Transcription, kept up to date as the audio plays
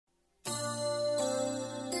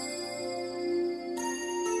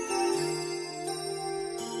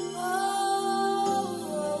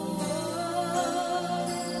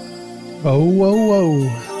Oh, whoa, whoa.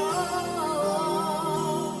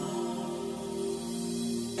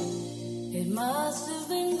 It must have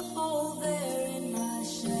been cold there in my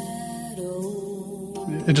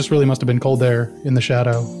shadow. It just really must have been cold there in the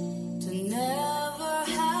shadow. To never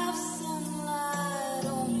have sunlight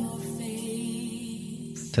on your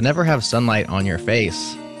face. To never have sunlight on your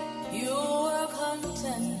face. You were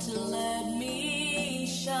content to let me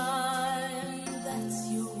shine. That's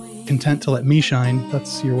your way. Content to let me shine.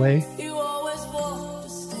 That's your way. You always walked a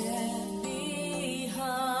step behind.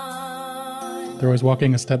 They're always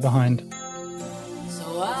walking a step behind.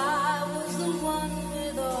 So I was the one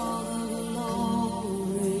with all the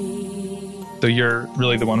glory. So you're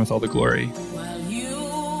really the one with all the glory. While you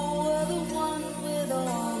were the one with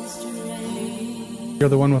all the strength. You're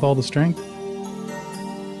the one with all the strength. A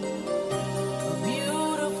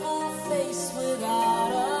beautiful face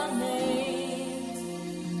without a name.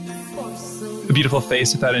 For so A beautiful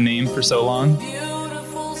face without a name for so long.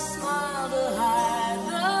 beautiful smile to hide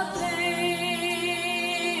the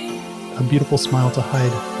pain. A beautiful smile to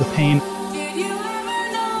hide the pain. Did you ever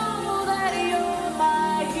know that you're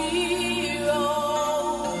my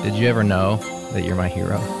hero? Did you ever know that you're my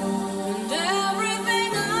hero? And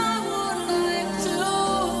everything I would like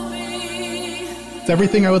to be. It's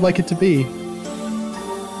everything I would like it to be.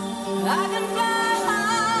 I can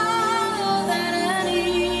fly higher than an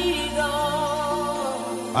eagle.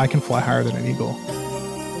 I can fly higher than an eagle.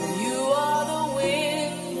 You are the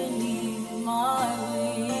wind beneath my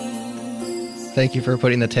wings. Thank you for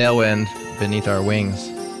putting the tailwind beneath our wings,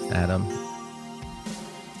 Adam.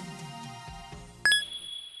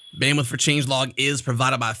 Bandwidth for Changelog is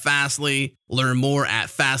provided by Fastly. Learn more at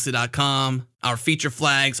fastly.com. Our feature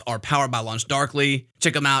flags are powered by LaunchDarkly.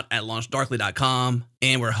 Check them out at launchdarkly.com.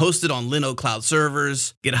 And we're hosted on Linode Cloud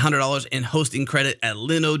servers. Get $100 in hosting credit at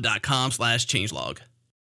linode.com/changelog.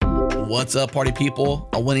 What's up, party people?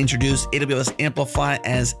 I want to introduce AWS Amplify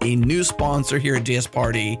as a new sponsor here at JS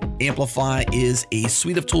Party. Amplify is a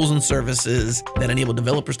suite of tools and services that enable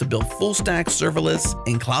developers to build full-stack serverless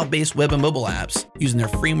and cloud-based web and mobile apps using their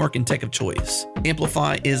framework and tech of choice.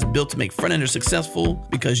 Amplify is built to make front-enders successful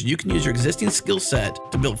because you can use your existing skill set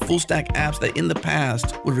to build full-stack apps that in the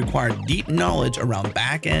past would require deep knowledge around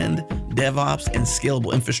back-end, DevOps, and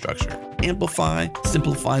scalable infrastructure. Amplify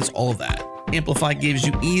simplifies all of that. Amplify gives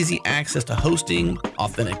you easy access to hosting,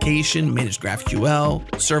 authentication, managed GraphQL,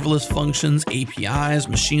 serverless functions, APIs,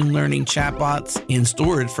 machine learning, chatbots, and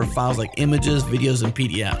storage for files like images, videos, and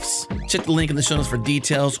PDFs. Check the link in the show notes for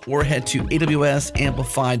details or head to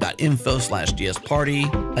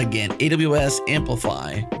awsamplify.info/JSParty. Again,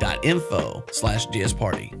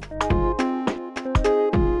 awsamplify.info/JSParty.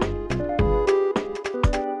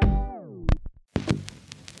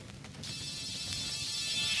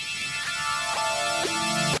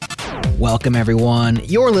 Welcome, everyone.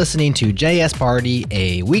 You're listening to JS Party,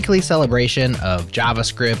 a weekly celebration of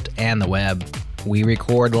JavaScript and the web. We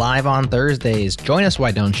record live on Thursdays. Join us,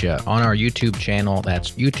 why don't you, on our YouTube channel.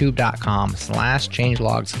 That's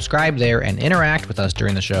youtube.com/changelog. Subscribe there and interact with us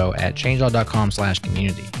during the show at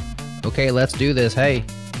changelog.com/community. Okay, let's do this. Hey,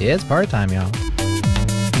 it's party time, y'all.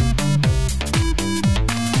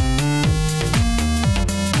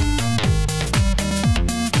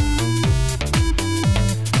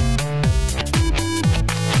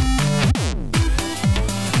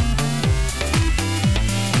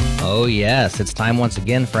 Oh yes, it's time once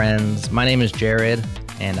again, friends. My name is Jerod,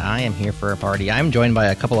 and I am here for a party. I'm joined by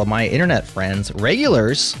a couple of my internet friends.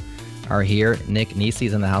 Regulars are here. Nick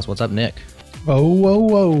Nisi's in the house. What's up, Nick? Oh, whoa,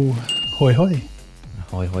 whoa. Hoi, hoi.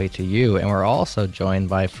 Hoi, hoi to you. And we're also joined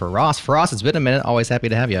by Feross. Feross, it's been a minute. Always happy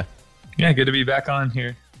to have you. Yeah, good to be back on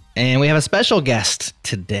here. And we have a special guest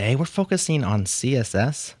today. We're focusing on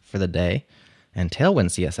CSS for the day and Tailwind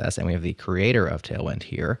CSS, and we have the creator of Tailwind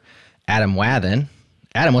here, Adam Wathan.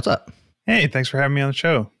 Adam, what's up? Hey, thanks for having me on the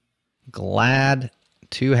show. Glad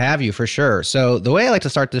to have you for sure. So the way I like to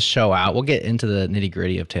start this show out, we'll get into the nitty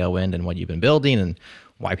gritty of Tailwind and what you've been building and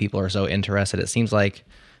why people are so interested. It seems like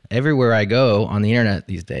everywhere I go on the internet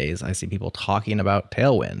these days, I see people talking about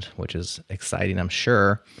Tailwind, which is exciting, I'm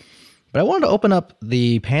sure. But I wanted to open up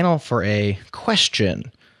the panel for a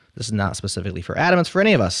question. This is not specifically for Adam, it's for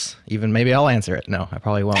any of us. Even maybe I'll answer it. No, I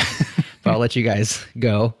probably won't. But I'll let you guys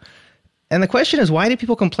go. And the question is, why do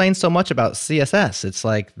people complain so much about CSS? It's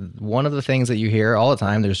like one of the things that you hear all the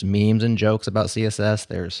time. There's memes and jokes about CSS.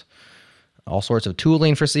 There's all sorts of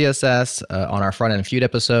tooling for CSS. On our front-end feud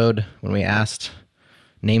episode, when we asked,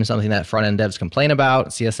 name something that front-end devs complain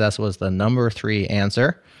about, CSS was the number 3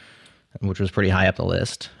 answer, which was pretty high up the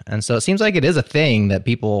list. And so it seems like it is a thing that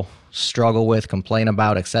people struggle with, complain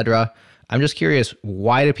about, etc. I'm just curious,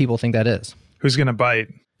 why do people think that is? Who's going to bite?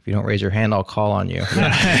 If you don't raise your hand, I'll call on you.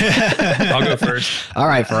 I'll go first. All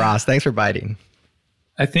right, Feross, thanks for biting.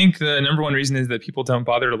 I think the number one reason is that people don't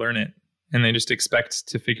bother to learn it and they just expect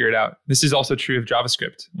to figure it out. This is also true of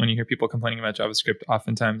JavaScript. When you hear people complaining about JavaScript,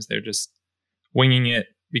 oftentimes they're just winging it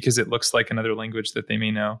because it looks like another language that they may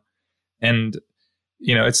know. And,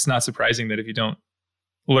 it's not surprising that if you don't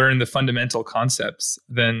learn the fundamental concepts,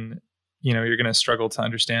 then, you're going to struggle to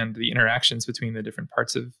understand the interactions between the different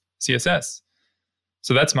parts of CSS.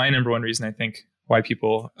 So that's my number one reason, I think, why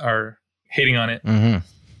people are hating on it. Mm-hmm.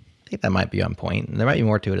 I think that might be on point. There might be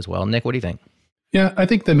more to it as well. Nick, what do you think? Yeah, I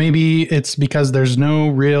think that maybe it's because there's no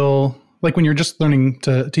real, like when you're just learning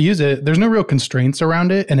to use it, there's no real constraints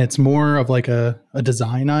around it. And it's more of like a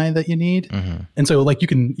design eye that you need. Mm-hmm. And so like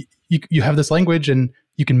you have this language and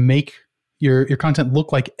you can make your content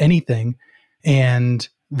look like anything. And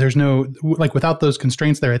there's no, like without those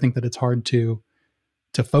constraints there, I think that it's hard to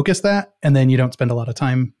focus that. And then you don't spend a lot of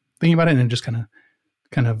time thinking about it and it just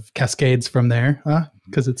kind of cascades from there.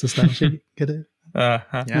 Because it's a style sheet. Get it?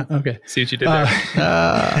 Yeah. Okay. See what you did there.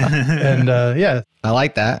 And yeah. I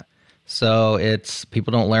like that. So it's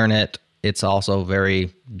people don't learn it. It's also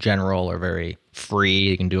very general or very free.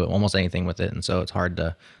 You can do almost anything with it. And so it's hard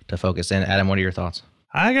to focus in. Adam, what are your thoughts?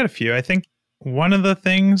 I got a few. I think one of the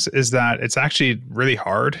things is that it's actually really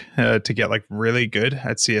hard to get like really good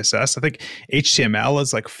at CSS. I think HTML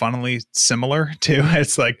is like funnily similar too.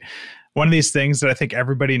 It's like one of these things that I think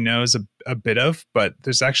everybody knows a bit of, but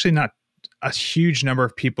there's actually not a huge number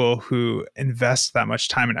of people who invest that much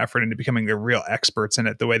time and effort into becoming the real experts in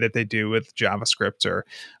it the way that they do with JavaScript or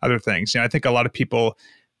other things. I think a lot of people,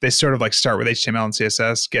 they sort of like start with HTML and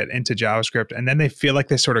CSS, get into JavaScript, and then they feel like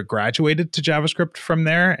they sort of graduated to JavaScript from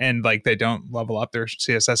there. And like they don't level up their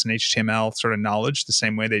CSS and HTML sort of knowledge the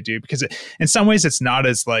same way they do, because in some ways it's not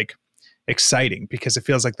as like exciting because it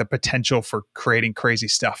feels like the potential for creating crazy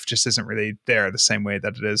stuff just isn't really there the same way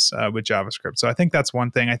that it is with JavaScript. So I think that's one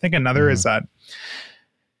thing. I think another is that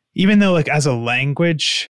even though like as a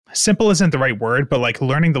language, simple isn't the right word, but like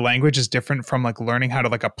learning the language is different from like learning how to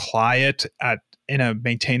like apply it in a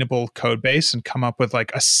maintainable code base and come up with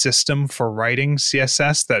like a system for writing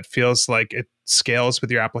CSS that feels like it scales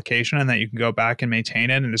with your application and that you can go back and maintain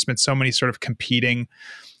it. And there's been so many sort of competing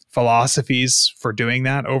philosophies for doing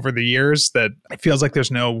that over the years that it feels like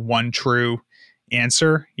there's no one true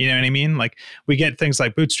answer. You know what I mean? Like we get things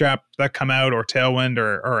like Bootstrap that come out or Tailwind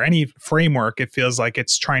or any framework. It feels like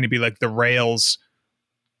it's trying to be like the Rails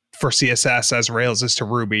for CSS as Rails is to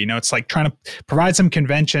Ruby. It's like trying to provide some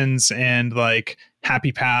conventions and like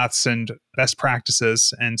happy paths and best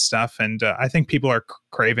practices and stuff. And I think people are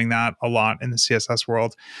craving that a lot in the CSS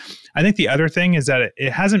world. I think the other thing is that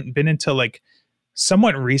it hasn't been until like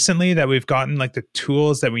somewhat recently that we've gotten like the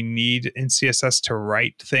tools that we need in CSS to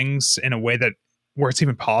write things in a way that where it's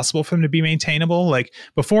even possible for them to be maintainable. Like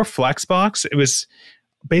before Flexbox, it was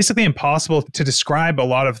basically impossible to describe a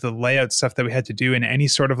lot of the layout stuff that we had to do in any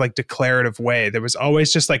sort of like declarative way. There was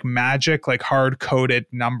always just like magic, like hard coded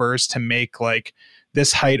numbers to make like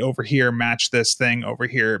this height over here match this thing over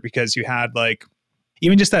here, because you had like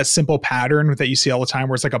even just that simple pattern that you see all the time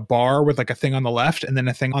where it's like a bar with like a thing on the left and then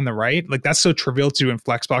a thing on the right. Like that's so trivial to do in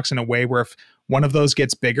Flexbox in a way where if one of those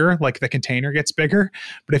gets bigger, like the container gets bigger.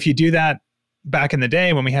 But if you do that back in the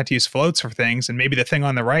day when we had to use floats for things and maybe the thing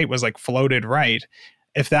on the right was like floated right,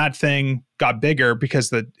 if that thing got bigger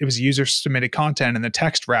because it was user submitted content and the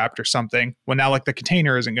text wrapped or something, well, now like the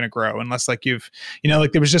container isn't going to grow unless like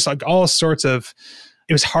like there was just like all sorts of,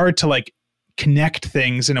 it was hard to like connect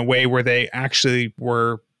things in a way where they actually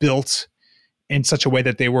were built in such a way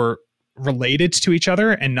that they were related to each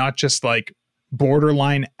other and not just like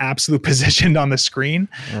borderline absolute positioned on the screen.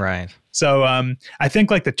 Right. So I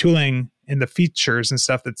think like the tooling and the features and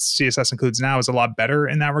stuff that CSS includes now is a lot better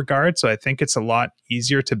in that regard. So I think it's a lot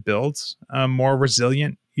easier to build more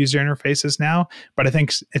resilient user interfaces now. But I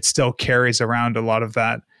think it still carries around a lot of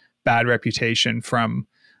that bad reputation from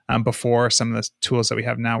before some of the tools that we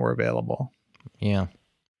have now were available. Yeah.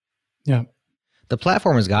 Yeah. The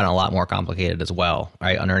platform has gotten a lot more complicated as well,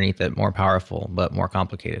 right? Underneath it, more powerful, but more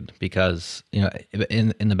complicated because,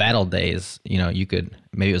 in the bad old days, you could,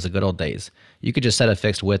 maybe it was the good old days, you could just set a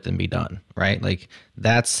fixed width and be done, right? Like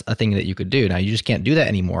that's a thing that you could do. Now you just can't do that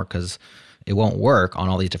anymore because it won't work on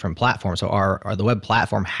all these different platforms. So the web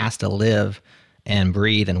platform has to live and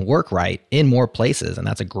breathe and work right in more places. And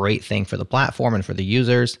that's a great thing for the platform and for the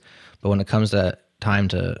users. But when it comes to time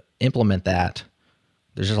to implement that,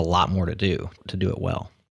 there's just a lot more to do it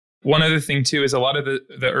well. One other thing too is a lot of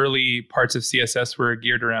the early parts of CSS were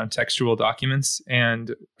geared around textual documents,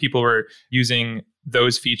 and people were using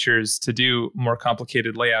those features to do more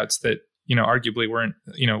complicated layouts that, arguably weren't,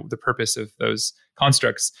 the purpose of those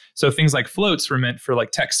constructs. So things like floats were meant for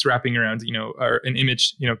like text wrapping around, or an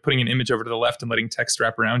image, putting an image over to the left and letting text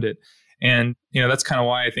wrap around it. And, that's kind of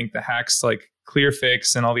why I think the hacks like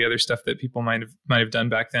ClearFix and all the other stuff that people might have done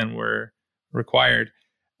back then were required.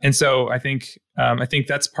 And so I think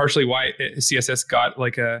that's partially why CSS got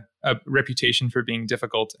like a reputation for being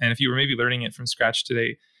difficult. And if you were maybe learning it from scratch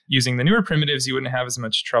today, using the newer primitives, you wouldn't have as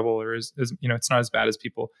much trouble, or as it's not as bad as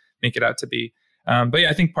people make it out to be. But yeah,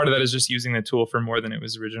 I think part of that is just using the tool for more than it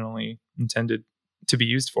was originally intended to be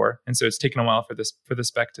used for. And so it's taken a while for the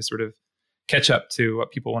spec to sort of catch up to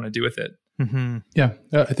what people want to do with it. Mm-hmm. Yeah,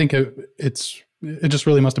 I think it just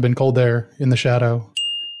really must have been cold there in the shadow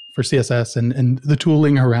for CSS and the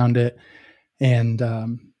tooling around it. And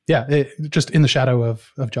just in the shadow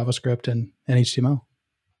of JavaScript and HTML.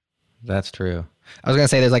 That's true. I was going to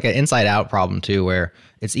say there's like an inside out problem too, where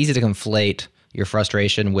it's easy to conflate your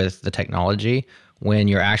frustration with the technology when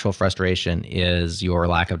your actual frustration is your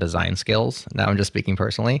lack of design skills. Now I'm just speaking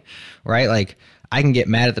personally, right? Like I can get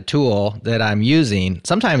mad at the tool that I'm using.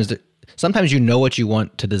 Sometimes you know what you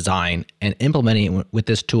want to design, and implementing it with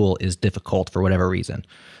this tool is difficult for whatever reason.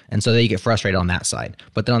 And so then you get frustrated on that side.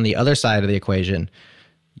 But then on the other side of the equation,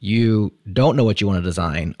 you don't know what you want to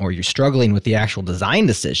design, or you're struggling with the actual design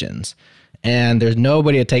decisions, and there's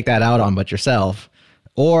nobody to take that out on but yourself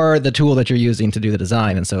or the tool that you're using to do the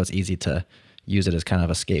design. And so it's easy to use it as kind of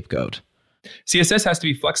a scapegoat. CSS has to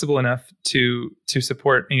be flexible enough to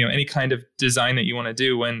support, any kind of design that you want to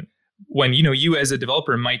do when you as a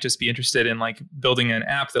developer might just be interested in like building an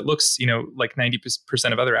app that looks, like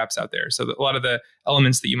 90% of other apps out there. So a lot of the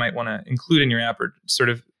elements that you might want to include in your app are sort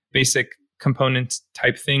of basic component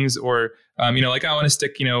type things, or, like I want to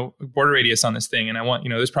stick, border radius on this thing. And I want,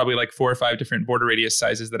 there's probably like 4 or 5 different border radius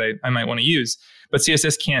sizes that I might want to use, but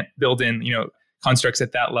CSS can't build in, constructs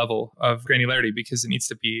at that level of granularity because it needs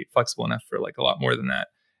to be flexible enough for like a lot more than that.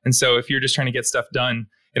 And so if you're just trying to get stuff done,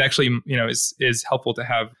 it actually, is helpful to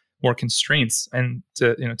have more constraints and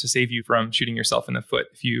to save you from shooting yourself in the foot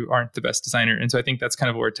if you aren't the best designer. And so I think that's kind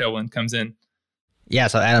of where Tailwind comes in. Yeah,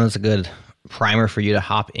 so Adam, it's a good primer for you to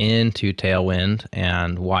hop into Tailwind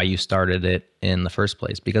and why you started it in the first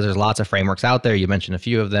place, because there's lots of frameworks out there. You mentioned a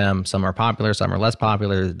few of them. Some are popular, some are less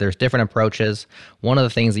popular. There's different approaches. One of the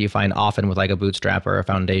things that you find often with like a Bootstrap or a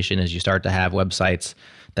Foundation is you start to have websites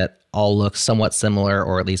that all look somewhat similar,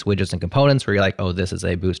 or at least widgets and components where you're like, oh, this is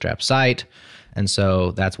a Bootstrap site. And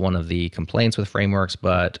so that's one of the complaints with frameworks.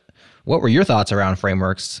 But what were your thoughts around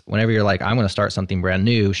frameworks whenever you're like, I'm going to start something brand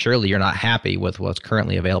new? Surely you're not happy with what's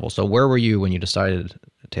currently available. So where were you when you decided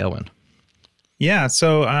Tailwind? Yeah,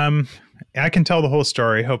 so I can tell the whole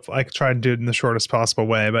story. Hopefully, I can try to do it in the shortest possible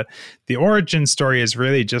way. But the origin story is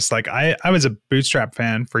really just like I was a Bootstrap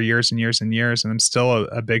fan for years and years and years, and I'm still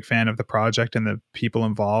a big fan of the project and the people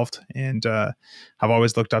involved. And I've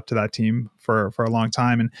always looked up to that team for a long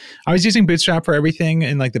time. And I was using Bootstrap for everything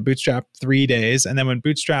in like the Bootstrap 3 days. And then when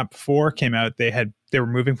Bootstrap 4 came out, they were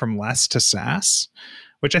moving from less to Sass,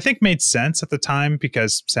 which I think made sense at the time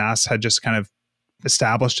because Sass had just kind of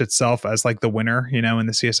established itself as like the winner, in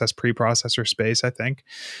the CSS preprocessor space, I think.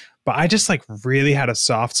 But I just like really had a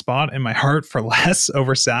soft spot in my heart for less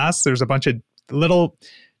over Sass. There's a bunch of little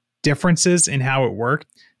differences in how it worked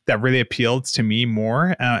that really appealed to me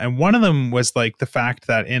more. And one of them was like the fact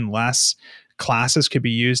that in less, classes could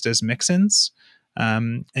be used as mix-ins.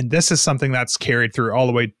 And this is something that's carried through all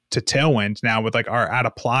the way to Tailwind now with like our add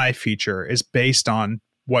apply feature is based on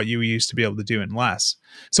what you used to be able to do in less.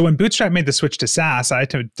 So when Bootstrap made the switch to Sass, I had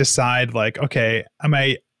to decide like, okay, am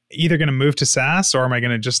I either going to move to Sass or am I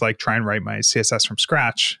going to just like try and write my CSS from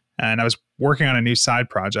scratch? And I was working on a new side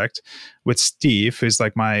project with Steve, who's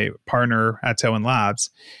like my partner at Tailwind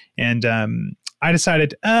Labs. And I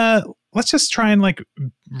decided, let's just try and like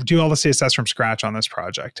do all the CSS from scratch on this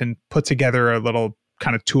project and put together a little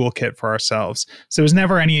kind of toolkit for ourselves. So there was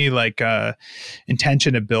never any like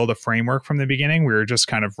intention to build a framework from the beginning. We were just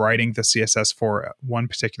kind of writing the CSS for one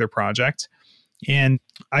particular project. And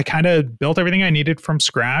I kind of built everything I needed from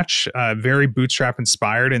scratch, very Bootstrap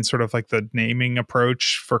inspired and sort of like the naming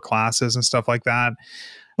approach for classes and stuff like that.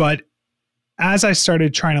 But as I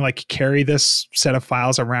started trying to like carry this set of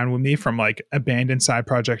files around with me from like abandoned side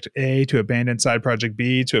project A to abandoned side project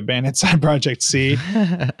B to abandoned side project C,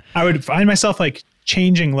 I would find myself like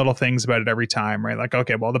changing little things about it every time, right? Like,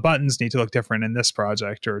 okay, well, the buttons need to look different in this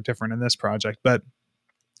project or different in this project. But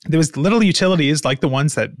there was little utilities like the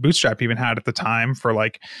ones that Bootstrap even had at the time for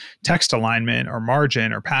like text alignment or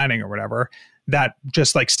margin or padding or whatever that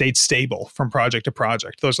just like stayed stable from project to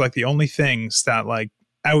project. Those are like the only things that like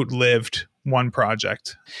outlived one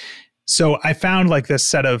project. So I found like this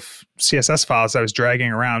set of CSS files I was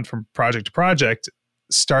dragging around from project to project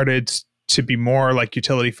started to be more like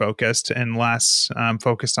utility focused and less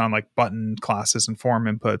focused on like button classes and form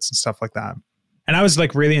inputs and stuff like that. And I was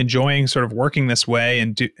like really enjoying sort of working this way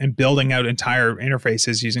and building out entire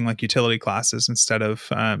interfaces using like utility classes instead of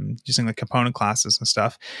using like component classes and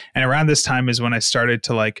stuff. And around this time is when I started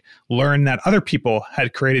to like learn that other people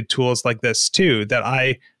had created tools like this too that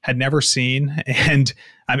I had never seen. And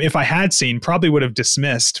if I had seen, probably would have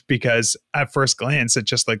dismissed because at first glance, it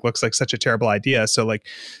just like looks like such a terrible idea. So like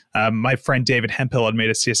my friend David Hemphill had made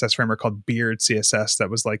a CSS framework called Beard CSS that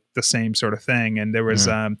was like the same sort of thing. And there was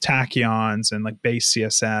tachyons and like base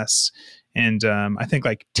CSS. And I think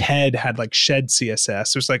like TED had like shed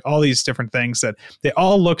CSS. There's like all these different things that they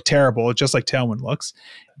all look terrible, just like Tailwind looks.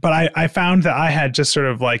 But I found that I had just sort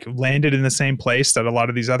of like landed in the same place that a lot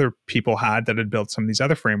of these other people had that had built some of these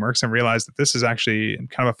other frameworks and realized that this is actually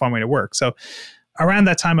kind of a fun way to work. So around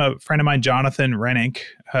that time, a friend of mine, Jonathan Rennick,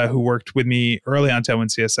 who worked with me early on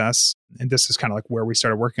Tailwind CSS, and this is kind of like where we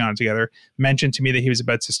started working on it together, mentioned to me that he was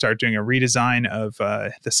about to start doing a redesign of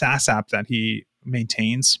the SaaS app that he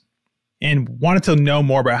maintains, and wanted to know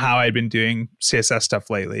more about how I'd been doing CSS stuff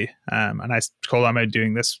lately. And I told him I'm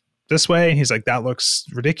doing this way. And he's like, that looks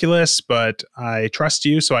ridiculous, but I trust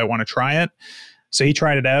you, so I want to try it. So he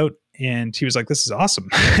tried it out and he was like, this is awesome.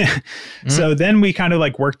 So then we kind of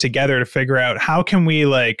like worked together to figure out how can we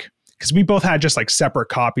like, because we both had just like separate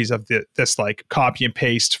copies of this like copy and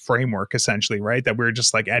paste framework essentially, right? That we were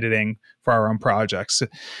just like editing for our own projects.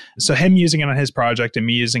 So him using it on his project and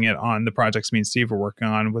me using it on the projects me and Steve were working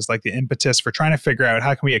on was like the impetus for trying to figure out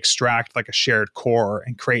how can we extract like a shared core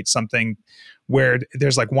and create something where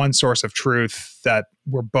there's like one source of truth that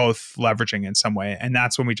we're both leveraging in some way. And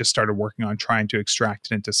that's when we just started working on trying to extract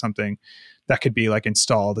it into something that could be like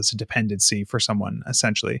installed as a dependency for someone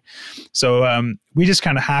essentially. So we just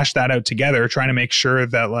kind of hashed that out together, trying to make sure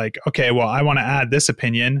that like, okay, well, I want to add this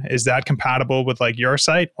opinion. Is that compatible with like your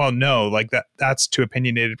site? Well, no, like that's too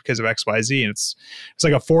opinionated because of XYZ. And it's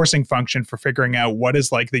like a forcing function for figuring out what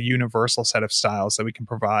is like the universal set of styles that we can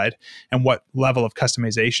provide and what level of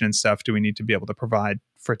customization and stuff do we need to be able to provide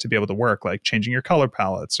for it to be able to work, like changing your color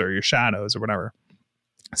palettes or your shadows or whatever.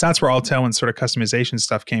 So that's where all Tailwind sort of customization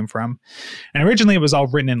stuff came from. And originally it was all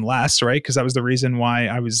written in Less, right? Because that was the reason why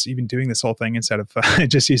I was even doing this whole thing instead of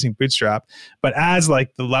just using Bootstrap. But as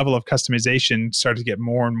like the level of customization started to get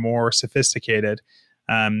more and more sophisticated,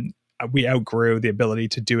 we outgrew the ability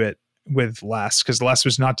to do it with Less because Less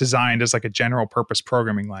was not designed as like a general purpose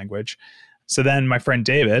programming language. So then my friend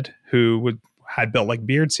David, who had built like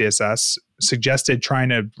Beard CSS, suggested trying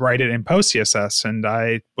to write it in Post CSS. And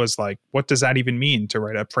I was like, what does that even mean to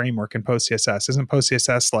write a framework in Post CSS? Isn't Post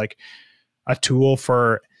CSS like a tool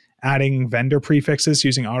for adding vendor prefixes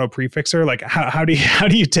using auto prefixer? Like how do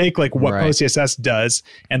you take like what Post CSS does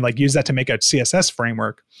and like use that to make a CSS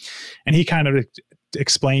framework? And he kind of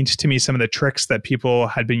explained to me some of the tricks that people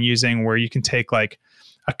had been using where you can take like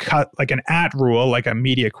like an at rule, like a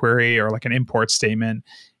media query or like an import statement.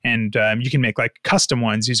 And you can make like custom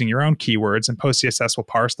ones using your own keywords, and Post CSS will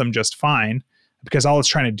parse them just fine because all it's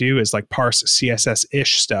trying to do is like parse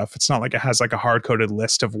CSS-ish stuff. It's not like it has like a hard-coded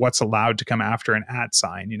list of what's allowed to come after an at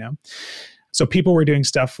sign, you know? So people were doing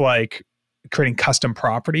stuff like creating custom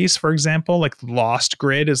properties, for example, like Lost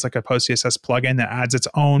Grid is like a Post CSS plugin that adds its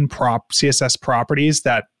own CSS properties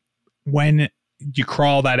that when you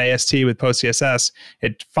crawl that AST with Post CSS,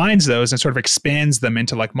 it finds those and sort of expands them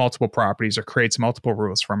into like multiple properties or creates multiple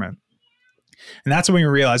rules from it. And that's when we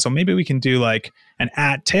realized, well, maybe we can do like an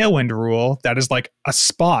at Tailwind rule that is like a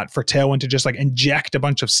spot for Tailwind to just like inject a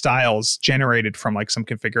bunch of styles generated from like some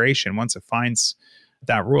configuration once it finds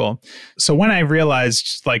that rule. So when I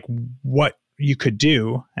realized like what you could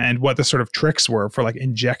do and what the sort of tricks were for like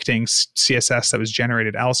injecting CSS that was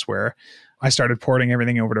generated elsewhere, I started porting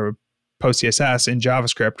everything over to Post CSS in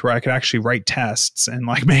JavaScript where I could actually write tests and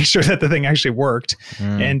like make sure that the thing actually worked.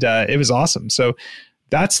 And it was awesome. So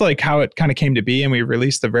that's like how it kind of came to be. And we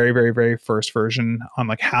released the very, very, very first version on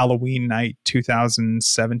like Halloween night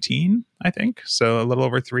 2017, I think. So a little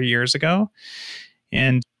over 3 years ago.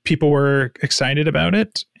 And people were excited about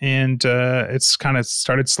it. And it's kind of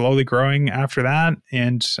started slowly growing after that.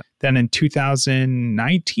 And then in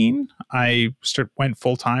 2019, I went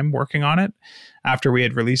full-time working on it after we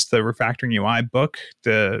had released the Refactoring UI book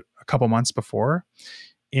a couple months before.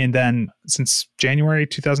 And then since January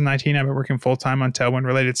 2019, I've been working full-time on Tailwind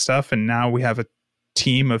related stuff. And now we have a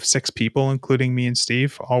team of 6 people, including me and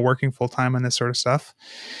Steve, all working full-time on this sort of stuff.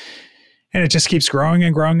 And it just keeps growing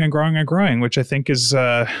and growing and growing and growing, which I think has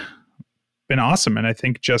been awesome. And I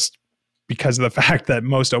think just because of the fact that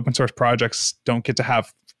most open source projects don't get to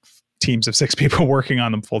have teams of 6 people working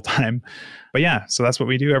on them full time. But yeah, so that's what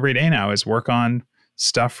we do every day now, is work on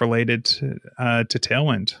stuff related to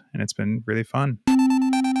Tailwind. And it's been really fun.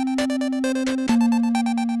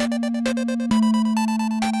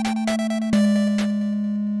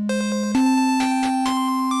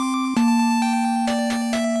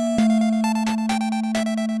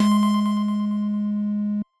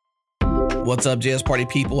 What's up, JS Party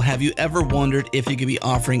people? Have you ever wondered if you could be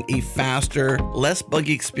offering a faster, less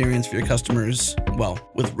buggy experience for your customers? Well,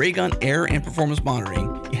 with Raygun Error and Performance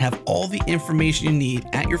Monitoring, you have all the information you need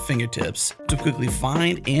at your fingertips to quickly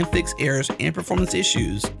find and fix errors and performance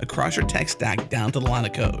issues across your tech stack down to the line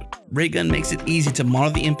of code. Raygun makes it easy to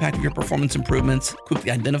monitor the impact of your performance improvements,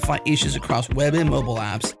 quickly identify issues across web and mobile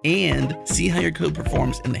apps, and see how your code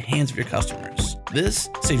performs in the hands of your customers. This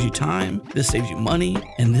saves you time, this saves you money,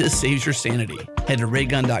 and this saves your sanity. Head to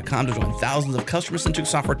raygun.com to join thousands of customer-centric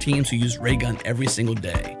software teams who use Raygun every single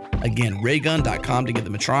day. Again, raygun.com to give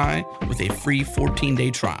them a try with a free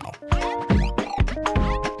 14-day trial.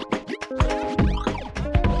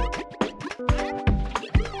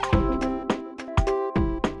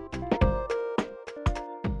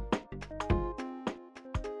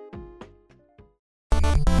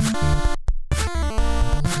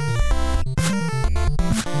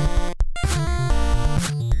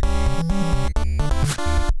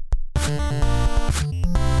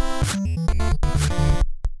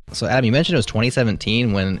 So Adam, you mentioned it was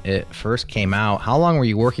 2017 when it first came out. How long were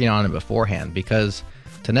you working on it beforehand? Because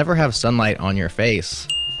to never have sunlight on your face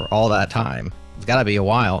for all that time, it's got to be a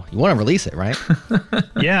while. You want to release it, right?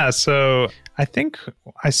 Yeah. So I think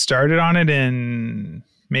I started on it in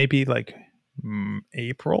maybe like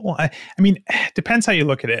April. I mean, it depends how you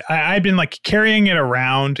look at it. I've been like carrying it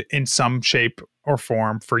around in some shape or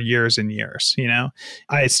form for years and years. You know,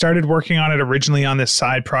 I started working on it originally on this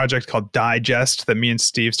side project called Digest that me and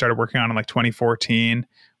Steve started working on in like 2014,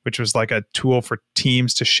 which was like a tool for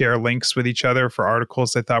teams to share links with each other for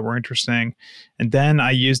articles they thought were interesting. And then I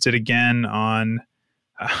used it again on,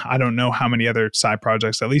 I don't know how many other side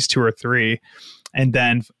projects, at least 2 or 3. And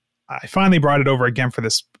then I finally brought it over again for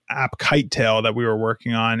this app Kitetail that we were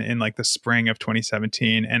working on in like the spring of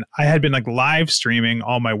 2017. And I had been like live streaming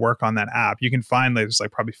all my work on that app. You can find there's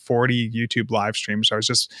like probably 40 YouTube live streams. So I was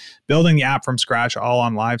just building the app from scratch, all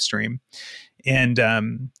on live stream. And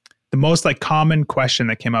the most like common question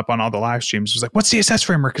that came up on all the live streams was like, what CSS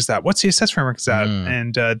framework is that? What CSS framework is that?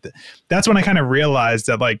 And that's when I kind of realized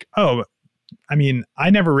that like, oh, I mean, I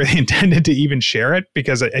never really intended to even share it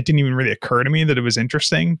because it didn't even really occur to me that it was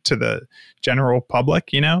interesting to the general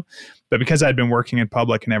public, you know. But because I'd been working in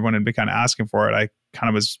public and everyone had been kind of asking for it, I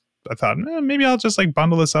thought maybe I'll just like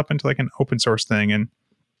bundle this up into like an open source thing. And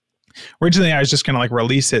originally I was just going to like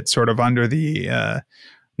release it sort of under the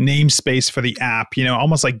namespace for the app, you know,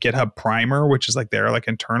 almost like GitHub Primer, which is like their like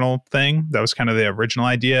internal thing. That was kind of the original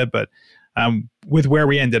idea. But with where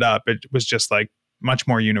we ended up, it was just like much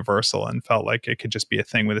more universal and felt like it could just be a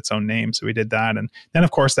thing with its own name. So we did that. And then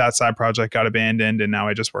of course that side project got abandoned and now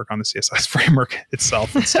I just work on the CSS framework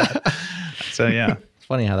itself instead. So yeah. It's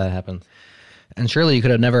funny how that happens. And surely you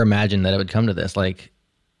could have never imagined that it would come to this. Like,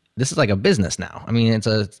 this is like a business now. I mean, it's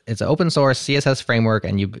an open source CSS framework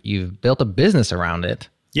and you've built a business around it.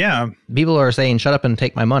 Yeah. People are saying, shut up and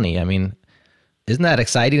take my money. I mean, isn't that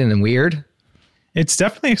exciting and weird? It's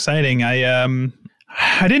definitely exciting.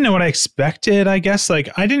 I didn't know what I expected, I guess. Like,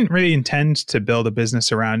 I didn't really intend to build a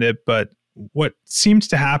business around it, but what seemed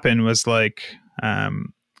to happen was like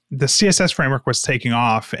the CSS framework was taking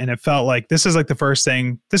off and it felt like this is like the first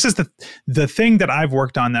thing. This is the thing that I've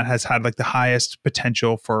worked on that has had like the highest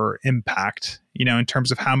potential for impact, you know, in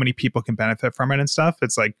terms of how many people can benefit from it and stuff.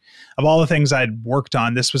 It's like, of all the things I'd worked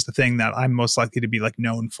on, this was the thing that I'm most likely to be like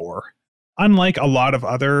known for. Unlike a lot of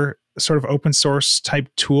other sort of open source type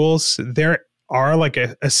tools, there are like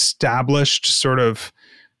a established sort of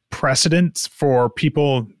precedents for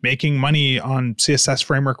people making money on CSS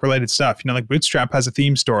framework related stuff. You know, like Bootstrap has a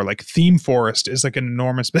theme store, like Theme Forest is like an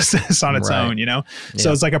enormous business on its own, you know? Yeah.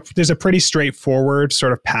 So it's like there's a pretty straightforward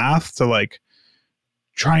sort of path to like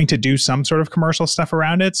trying to do some sort of commercial stuff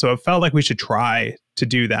around it. So it felt like we should try to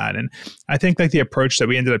do that. And I think like the approach that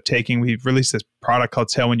we ended up taking, we released this product called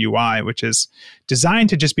Tailwind UI, which is designed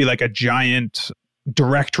to just be like a giant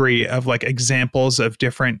directory of like examples of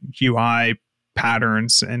different UI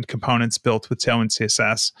patterns and components built with Tailwind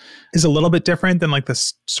CSS. Is a little bit different than like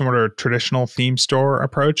this sort of traditional theme store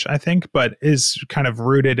approach, I think, but is kind of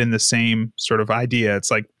rooted in the same sort of idea.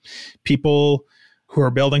 It's like people who are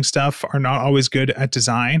building stuff are not always good at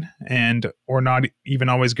design or not even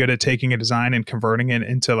always good at taking a design and converting it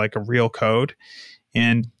into like a real code.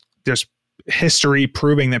 And there's history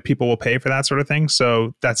proving that people will pay for that sort of thing.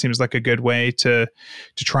 So that seems like a good way to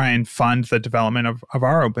try and fund the development of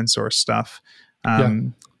our open source stuff.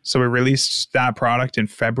 So we released that product in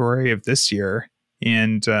February of this year.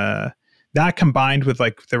 And that combined with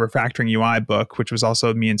like the refactoring UI book, which was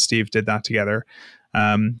also me and Steve did that together.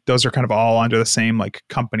 Those are kind of all under the same like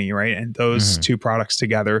company, right? And those two products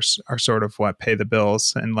together are sort of what pay the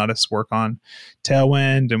bills and let us work on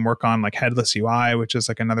Tailwind and work on like headless UI, which is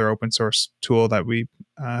like another open source tool that we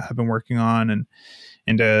have been working on.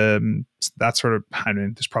 And that sort of, I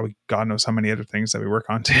mean, there's probably God knows how many other things that we work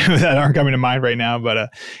on too that aren't coming to mind right now. But,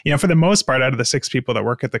 for the most part, out of the 6 people that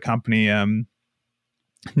work at the company,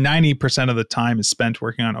 90% of the time is spent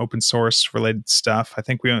working on open source related stuff. I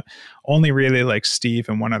think we only really like Steve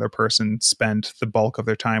and one other person spend the bulk of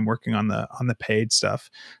their time working on the paid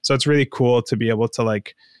stuff. So it's really cool to be able to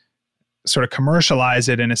like sort of commercialize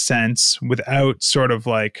it in a sense without sort of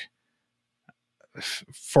like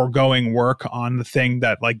foregoing work on the thing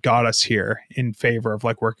that like got us here in favor of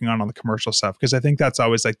like working on all the commercial stuff. Because I think that's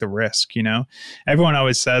always like the risk, everyone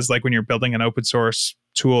always says like when you're building an open source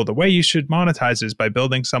tool, the way you should monetize is by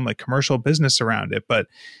building some like commercial business around it.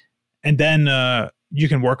 And then you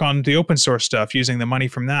can work on the open source stuff using the money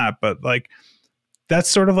from that. But like, that's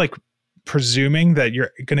sort of like presuming that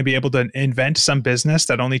you're going to be able to invent some business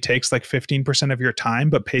that only takes like 15% of your time,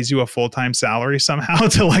 but pays you a full-time salary somehow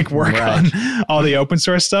to like work on all the open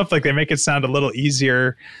source stuff. Like they make it sound a little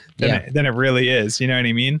easier than it really is. You know what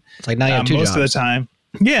I mean? It's like now you have two most jobs. of the time.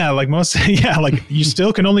 Yeah, like like you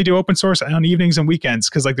still can only do open source on evenings and weekends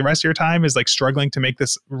because like the rest of your time is like struggling to make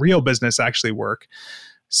this real business actually work.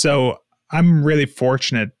 So I'm really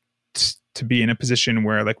fortunate to be in a position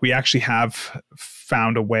where like we actually have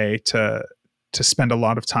found a way to spend a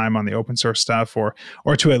lot of time on the open source stuff or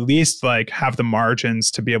to at least like have the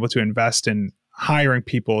margins to be able to invest in hiring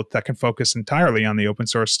people that can focus entirely on the open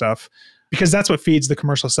source stuff. Because that's what feeds the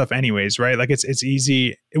commercial stuff anyways, right? Like it's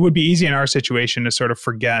easy. It would be easy in our situation to sort of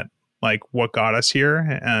forget like what got us here.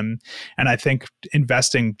 And I think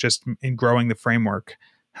investing just in growing the framework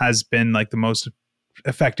has been like the most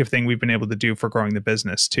effective thing we've been able to do for growing the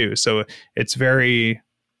business too. So it's very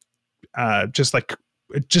just like,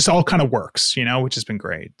 it just all kind of works, which has been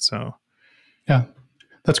great. So yeah,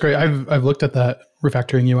 that's great. I've looked at that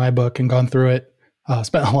refactoring UI book and gone through it,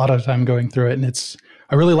 spent a lot of time going through it. And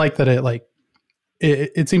I really like that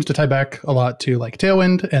it seems to tie back a lot to like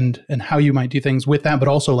Tailwind and how you might do things with that, but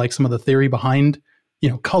also like some of the theory behind,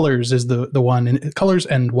 colors is the one, and colors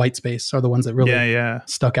and white space are the ones that really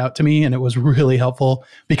stuck out to me. And it was really helpful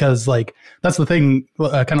because like, that's the thing,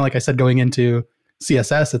 kind of like I said, going into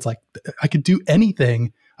CSS, it's like, I could do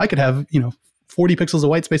anything. I could have, 40 pixels of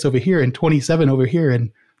white space over here and 27 over here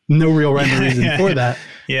and no real rhyme or reason for that.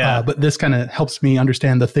 But this kind of helps me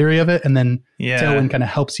understand the theory of it. And then Tailwind kind of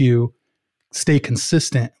helps you stay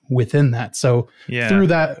consistent within that. So through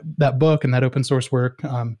that book and that open source work,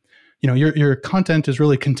 your content is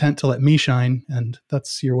really content to let me shine, and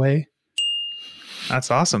that's your way.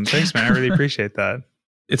 That's awesome. Thanks, man. I really appreciate that.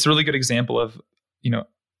 It's a really good example of,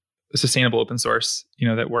 a sustainable open source,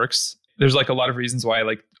 that works. There's like a lot of reasons why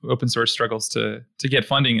like open source struggles to get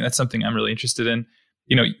funding. And that's something I'm really interested in.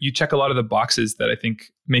 You check a lot of the boxes that I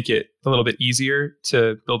think make it a little bit easier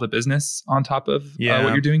to build a business on top of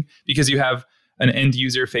what you're doing, because you have an end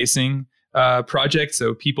user facing project.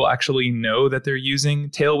 So people actually know that they're using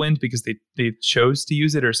Tailwind because they chose to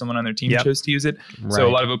use it or someone on their team chose to use it. Right. So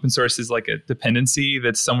a lot of open source is like a dependency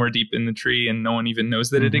that's somewhere deep in the tree and no one even knows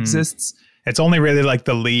that it exists. It's only really like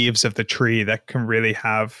the leaves of the tree that can really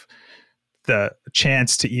have the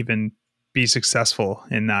chance to even be successful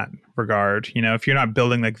in that regard. If you're not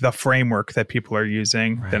building like the framework that people are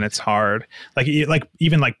using, then it's hard. Like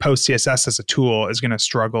even like Post CSS as a tool is going to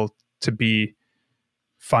struggle to be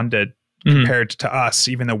funded compared to us,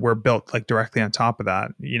 even though we're built like directly on top of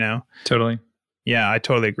that, Totally. Yeah, I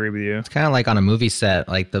totally agree with you. It's kind of like on a movie set,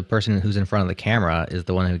 like the person who's in front of the camera is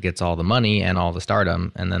the one who gets all the money and all the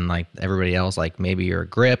stardom. And then like everybody else, like maybe you're a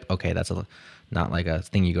grip. Okay, that's not like a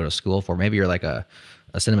thing you go to school for. Maybe you're like a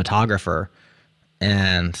cinematographer,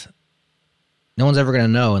 and no one's ever going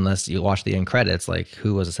to know unless you watch the end credits, like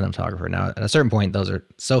who was a cinematographer. Now, at a certain point, those are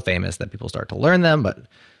so famous that people start to learn them, but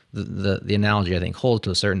the analogy, I think, holds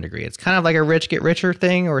to a certain degree. It's kind of like a rich get richer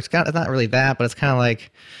thing, or it's not really that, but it's kind of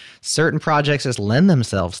like certain projects just lend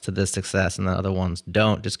themselves to this success and the other ones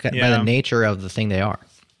don't, just by the nature of the thing they are.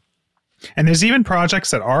 And there's even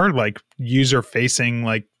projects that are like user facing,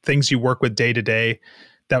 like things you work with day to day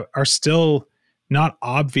that are still not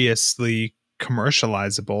obviously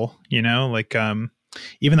commercializable, like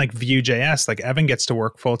even like Vue.js, like Evan gets to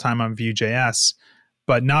work full time on Vue.js,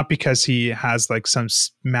 but not because he has like some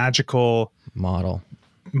magical model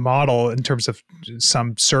in terms of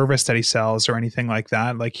some service that he sells or anything like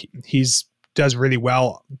that. Like he's does really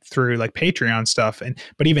well through like Patreon stuff.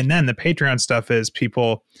 But even then the Patreon stuff is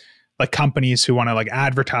people like companies who want to like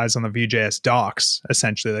advertise on the Vue.js docs,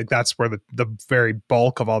 essentially. Like that's where the very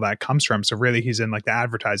bulk of all that comes from. So really he's in like the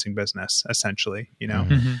advertising business, essentially,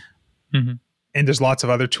 And there's lots of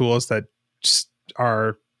other tools that just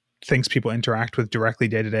are things people interact with directly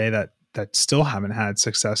day to day that still haven't had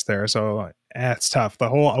success there. So it's tough. The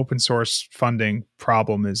whole open source funding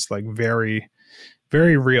problem is like very,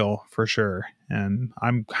 very real for sure. And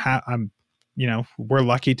I'm we're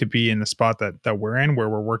lucky to be in the spot that we're in, where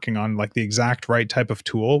we're working on like the exact right type of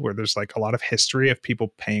tool, where there's like a lot of history of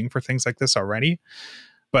people paying for things like this already.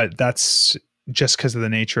 But that's just because of the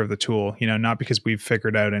nature of the tool, not because we've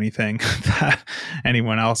figured out anything that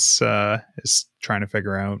anyone else is trying to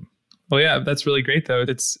figure out. Well, yeah, that's really great though.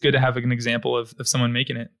 It's good to have an example of someone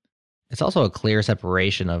making it. It's also a clear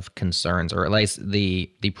separation of concerns, or at least the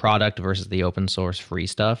product versus the open source free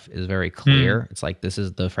stuff is very clear. It's like, this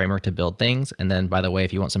is the framework to build things. And then, by the way,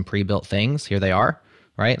 if you want some pre-built things, here they are,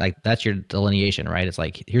 right? Like that's your delineation, right? It's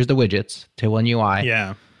like, here's the widgets, Tailwind UI.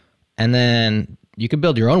 Yeah. And then you can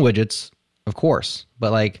build your own widgets, of course.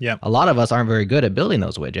 But like a lot of us aren't very good at building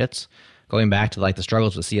those widgets. Going back to like the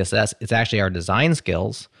struggles with CSS, it's actually our design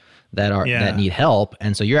skills that need help.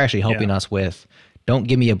 And so you're actually helping us with, don't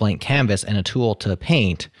give me a blank canvas and a tool to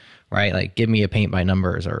paint, right? Like give me a paint by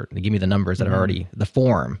numbers, or give me the numbers that are already the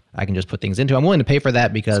form I can just put things into. I'm willing to pay for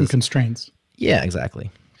that because some constraints. Yeah,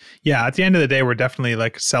 exactly. Yeah. At the end of the day, we're definitely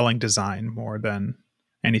like selling design more than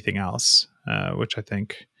anything else, which I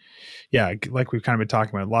think, like we've kind of been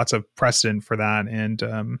talking about, lots of precedent for that.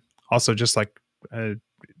 And also just like a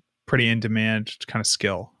pretty in demand kind of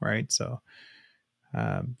skill. Right. So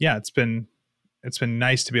it's been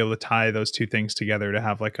nice to be able to tie those two things together, to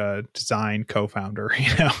have like a design co-founder,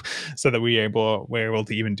 so that we're able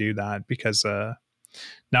to even do that, because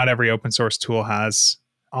not every open source tool has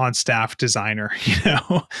on staff designer,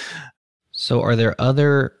 So are there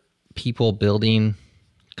other people building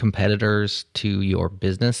competitors to your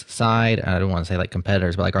business side? I don't want to say like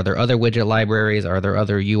competitors, but like, are there other widget libraries? Are there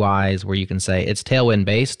other UIs where you can say it's Tailwind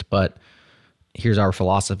based, but here's our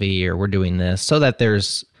philosophy, or we're doing this, so that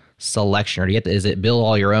there's selection? Or is it build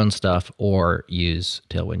all your own stuff or use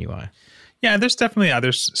Tailwind UI? Yeah, there's definitely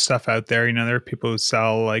other stuff out there. There are people who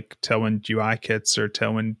sell like Tailwind UI kits or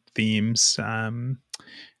Tailwind themes and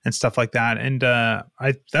stuff like that. And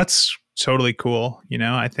that's totally cool.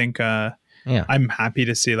 I think I'm happy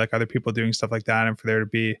to see like other people doing stuff like that, and for there to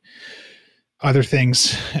be other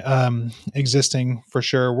things existing for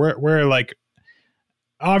sure. We're like,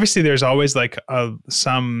 obviously there's always like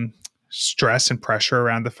some stress and pressure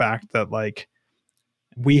around the fact that like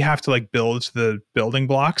we have to like build the building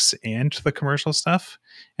blocks and the commercial stuff,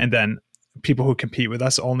 and then people who compete with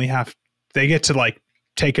us they get to like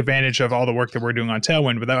take advantage of all the work that we're doing on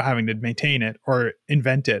Tailwind without having to maintain it or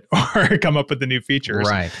invent it or come up with the new features.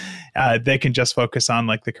 Right. They can just focus on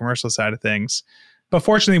like the commercial side of things. But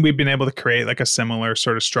fortunately, we've been able to create like a similar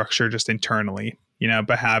sort of structure just internally,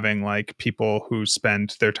 by having like people who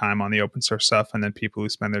spend their time on the open source stuff and then people who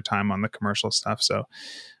spend their time on the commercial stuff. So,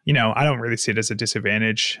 I don't really see it as a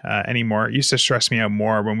disadvantage anymore. It used to stress me out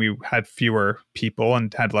more when we had fewer people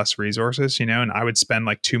and had less resources, and I would spend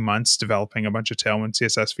like 2 months developing a bunch of Tailwind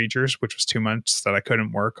CSS features, which was 2 months that I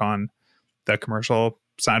couldn't work on the commercial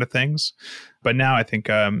side of things. But now I think,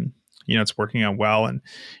 it's working out well.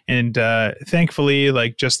 And thankfully,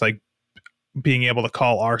 like just like being able to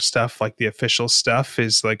call our stuff like the official stuff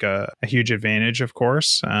is like a huge advantage, of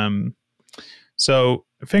course. So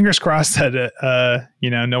fingers crossed that,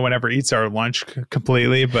 no one ever eats our lunch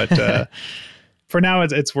completely, but for now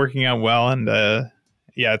it's working out well. And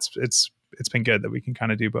it's been good that we can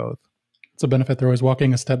kind of do both. It's a benefit. They're always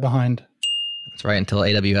walking a step behind. That's right. Until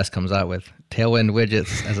AWS comes out with Tailwind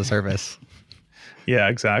widgets as a service. Yeah,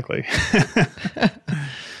 exactly.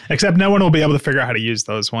 Except no one will be able to figure out how to use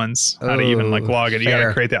those ones, how to even like log it. You got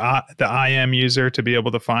to create the IAM user to be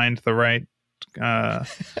able to find the right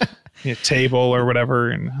table or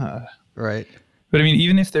whatever. And right. But I mean,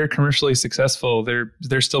 even if they're commercially successful,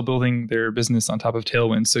 they're still building their business on top of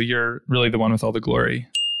Tailwind. So you're really the one with all the glory.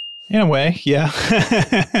 In a way, yeah.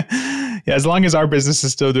 Yeah, as long as our business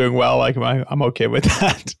is still doing well, like I'm okay with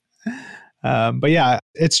that. But yeah,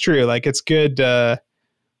 it's true. Like it's good.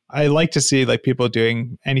 I like to see like people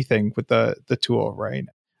doing anything with the tool, right?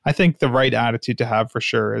 I think the right attitude to have for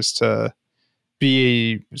sure is to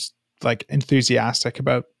be like enthusiastic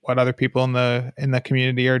about what other people in the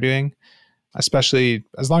community are doing, especially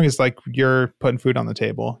as long as like you're putting food on the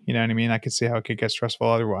table. You know what I mean? I could see how it could get stressful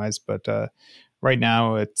otherwise, but right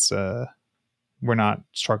now it's we're not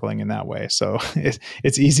struggling in that way. So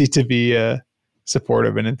it's easy to be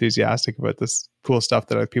supportive and enthusiastic about this cool stuff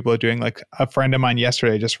that other people are doing. Like a friend of mine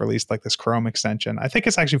yesterday just released like this Chrome extension. I think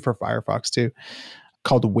it's actually for Firefox too,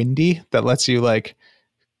 called Windy, that lets you like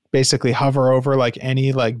basically hover over like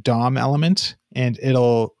any like DOM element, and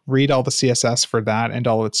it'll read all the CSS for that and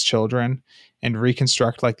all its children and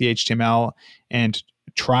reconstruct like the HTML and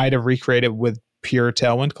try to recreate it with pure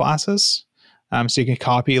Tailwind classes. So you can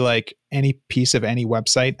copy like any piece of any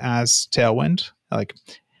website as Tailwind. Like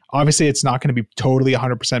obviously it's not going to be totally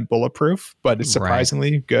 100% bulletproof, but it's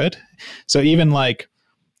surprisingly good. So even like,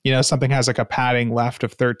 you know, something has like a padding left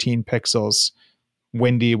of 13 pixels,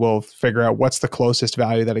 Windy will figure out what's the closest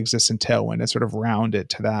value that exists in Tailwind and sort of round it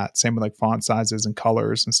to that. Same with like font sizes and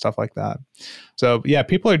colors and stuff like that. So yeah,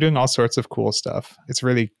 people are doing all sorts of cool stuff. It's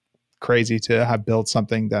really crazy to have built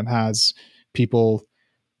something that has people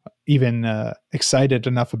even excited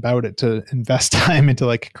enough about it to invest time into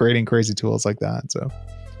like creating crazy tools like that. So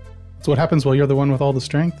that's what happens while you're the one with all the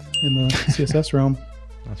strength in the CSS realm.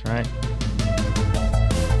 That's right.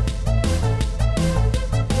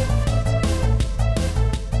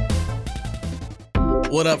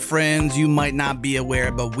 What up, friends? You might not be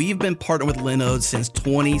aware, but we've been partnered with Linode since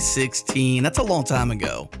 2016. That's a long time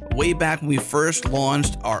ago. Way back when we first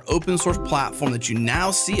launched our open source platform that you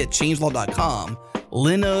now see at changelog.com,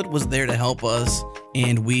 Linode was there to help us,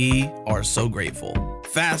 and we are so grateful.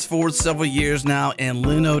 Fast forward several years now, and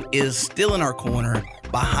Linode is still in our corner,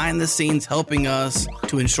 behind the scenes helping us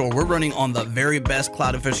to ensure we're running on the very best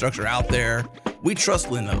cloud infrastructure out there. We trust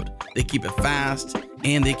Linode. They keep it fast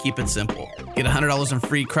and they keep it simple. Get $100 in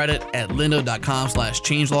free credit at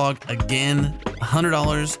linode.com/changelog. Again,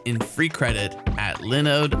 $100 in free credit at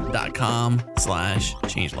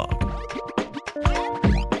linode.com/changelog.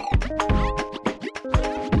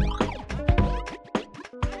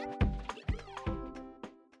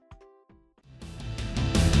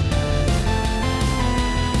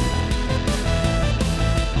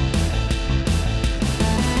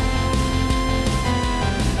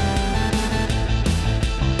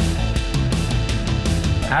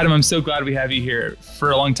 Adam, I'm so glad we have you here. For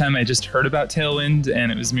a long time, I just heard about Tailwind,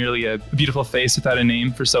 and it was merely a beautiful face without a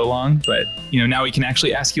name for so long. But now we can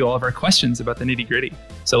actually ask you all of our questions about the nitty gritty.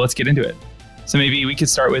 So let's get into it. So maybe we could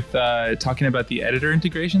start with talking about the editor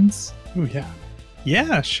integrations. Oh yeah.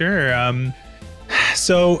 Yeah, sure.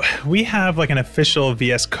 So we have like an official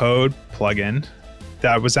VS Code plugin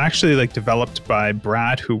that was actually like developed by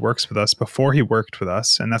Brad, who works with us before he worked with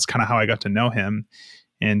us. And that's kind of how I got to know him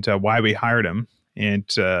and why we hired him. And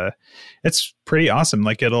it's pretty awesome.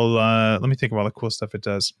 Like it'll, let me think of all the cool stuff it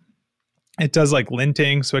does. It does like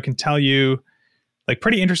linting. So it can tell you like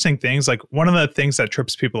pretty interesting things. Like one of the things that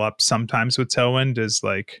trips people up sometimes with Tailwind is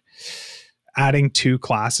like adding two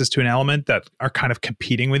classes to an element that are kind of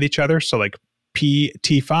competing with each other. So like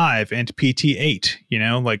PT5 and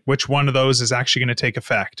PT8, like which one of those is actually going to take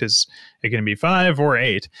effect? Is it going to be 5 or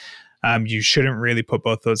 8? You shouldn't really put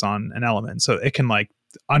both those on an element. So it can like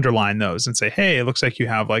underline those and say, hey, it looks like you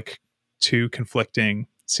have like two conflicting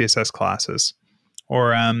CSS classes.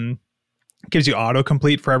 Or gives you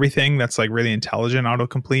autocomplete for everything. That's like really intelligent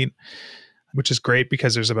autocomplete, which is great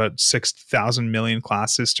because there's about 6,000 million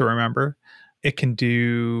classes to remember. It can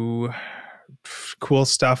do cool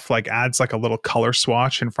stuff like adds like a little color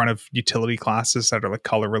swatch in front of utility classes that are like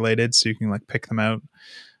color related, so you can like pick them out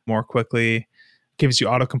more quickly. Gives you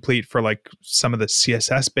autocomplete for like some of the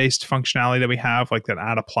CSS based functionality that we have, like that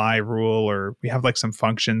add apply rule, or we have like some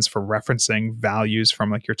functions for referencing values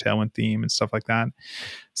from like your Tailwind theme and stuff like that.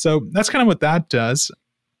 So that's kind of what that does.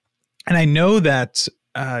 And I know that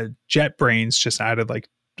JetBrains just added like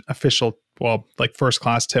official, like first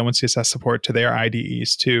class Tailwind CSS support to their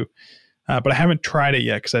IDEs too. But I haven't tried it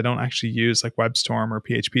yet because I don't actually use like WebStorm or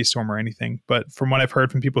PHPStorm or anything. But from what I've heard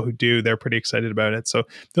from people who do, they're pretty excited about it. So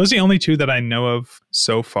those are the only two that I know of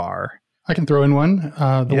so far. I can throw in one.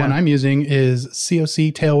 The one I'm using is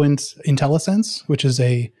COC Tailwind IntelliSense, which is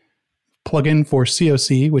a plugin for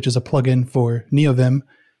COC, which is a plugin for NeoVim.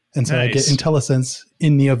 And so I get IntelliSense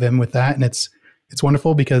in NeoVim with that. And it's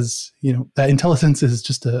wonderful because, that IntelliSense is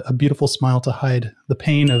just a beautiful smile to hide the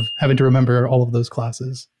pain of having to remember all of those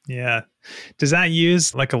classes. Yeah. Does that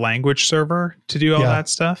use like a language server to do all that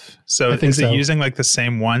stuff? So is it using like the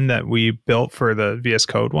same one that we built for the VS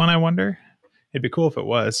Code one, I wonder? It'd be cool if it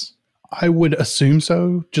was. I would assume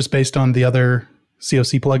so, just based on the other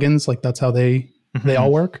COC plugins. Like that's how they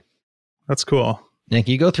all work. That's cool. Nick,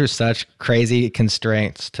 you go through such crazy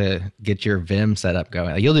constraints to get your Vim setup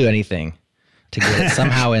going. Like, you'll do anything to get it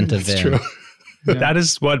somehow into Vim. True. Yeah. That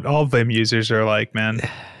is what all Vim users are like, man.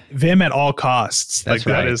 Vim at all costs. That's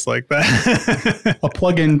like right. that is like that. A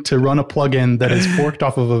plugin to run a plugin that is forked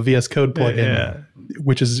off of a VS Code plugin,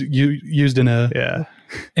 which is used in a... Yeah.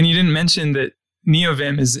 And you didn't mention that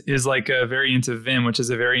NeoVim is like a variant of Vim, which is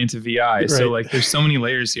a variant of VI. So Right. like there's so many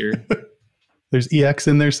layers here. There's EX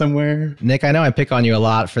in there somewhere. Nick, I know I pick on you a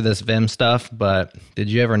lot for this Vim stuff, but did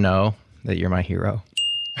you ever know that you're my hero?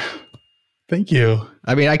 Thank you.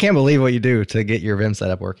 I mean, I can't believe what you do to get your Vim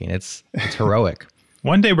setup working. It's heroic.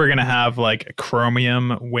 One day we're going to have like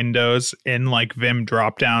Chromium windows in like Vim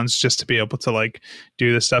dropdowns just to be able to like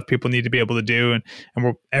do the stuff people need to be able to do.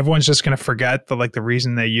 And everyone's just going to forget that like the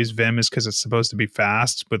reason they use Vim is because it's supposed to be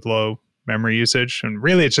fast with low memory usage. And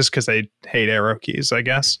really it's just because they hate arrow keys, I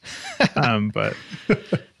guess. But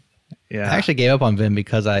yeah. I actually gave up on Vim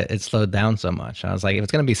because it slowed down so much. I was like, if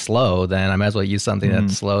it's going to be slow, then I might as well use something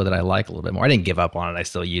that's slow that I like a little bit more. I didn't give up on it. I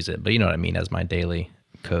still use it, but you know what I mean as my daily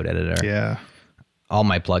code editor. Yeah. All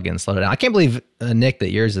my plugins slowed down. I can't believe, Nick,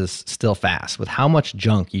 that yours is still fast with how much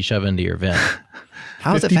junk you shove into your Vim.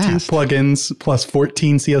 How is it 52 fast? plugins plus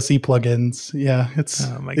 14 CLC plugins. Yeah, it's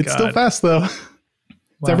still God. fast though.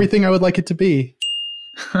 It's everything I would like it to be.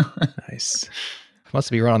 Nice.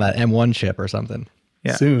 Must be run on that M1 chip or something.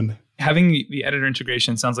 Yeah. Soon. Having the editor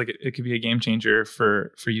integration sounds like it could be a game changer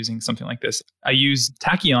for using something like this. I use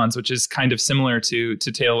tachyons, which is kind of similar to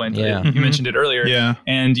Tailwind. Yeah. You mentioned it earlier. Yeah.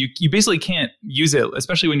 And you basically can't use it,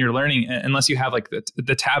 especially when you're learning, unless you have like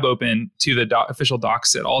the tab open to the official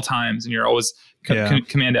docs at all times. And you're always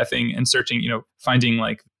command Fing and searching, finding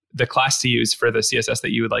like the class to use for the CSS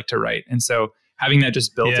that you would like to write. And so having that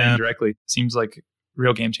just built in directly seems like a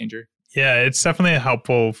real game changer. Yeah, it's definitely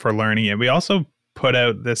helpful for learning it. We also put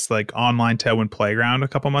out this like online Tailwind playground a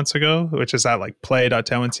couple months ago, which is at like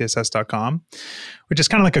play.tailwindcss.com, which is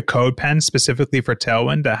kind of like a code pen specifically for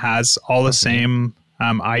Tailwind that has all the same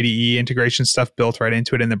IDE integration stuff built right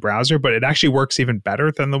into it in the browser, but it actually works even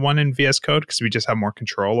better than the one in VS Code because we just have more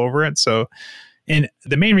control over it. So, and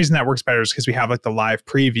the main reason that works better is because we have like the live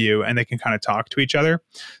preview and they can kind of talk to each other.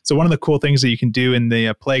 So one of the cool things that you can do in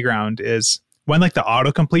the playground is when like the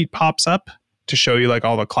autocomplete pops up to show you like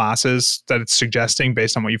all the classes that it's suggesting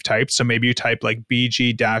based on what you've typed. So maybe you type like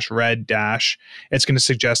BG-red-, it's going to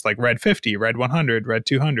suggest like red 50, red 100, red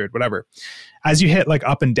 200, whatever. As you hit like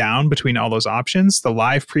up and down between all those options, the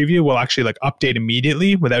live preview will actually like update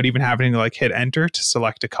immediately without even having to like hit enter to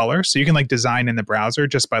select a color. So you can like design in the browser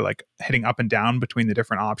just by like hitting up and down between the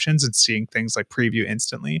different options and seeing things like preview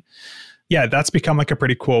instantly. Yeah, that's become like a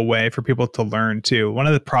pretty cool way for people to learn too. One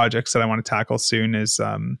of the projects that I want to tackle soon is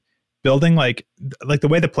building like the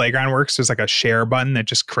way the playground works. There's like a share button that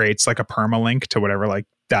just creates like a permalink to whatever like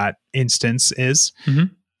that instance is. Mm-hmm.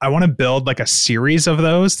 I want to build like a series of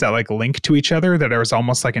those that like link to each other that is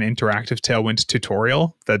almost like an interactive Tailwind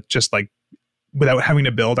tutorial that just like without having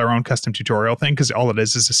to build our own custom tutorial thing, because all it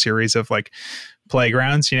is a series of like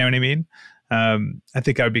playgrounds, you know what I mean? I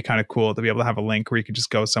think that would be kind of cool to be able to have a link where you could just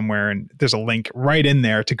go somewhere and there's a link right in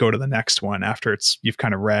there to go to the next one after you've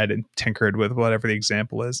kind of read and tinkered with whatever the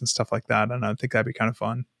example is and stuff like that. And I think that'd be kind of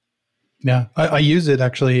fun. Yeah, I use it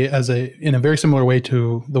actually in a very similar way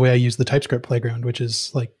to the way I use the TypeScript playground, which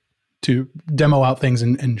is like to demo out things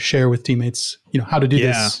and share with teammates, how to do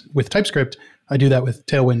this with TypeScript. I do that with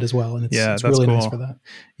Tailwind as well. And it's really nice for that.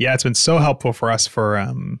 Yeah, it's been so helpful for us for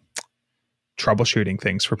troubleshooting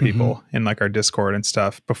things for people in like our Discord and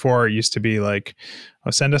stuff. Before it used to be like,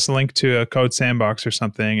 send us a link to a code sandbox or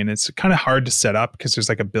something. And it's kind of hard to set up because there's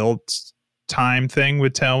like a build time thing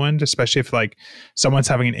with Tailwind, especially if like someone's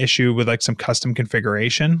having an issue with like some custom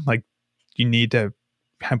configuration, like you need to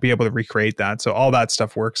be able to recreate that. So all that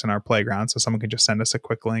stuff works in our playground. So someone can just send us a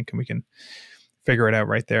quick link and we can figure it out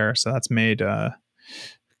right there. So that's made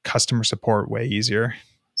customer support way easier.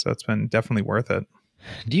 So it's been definitely worth it.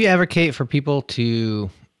 Do you advocate for people to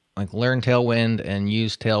like learn Tailwind and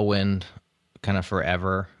use Tailwind kind of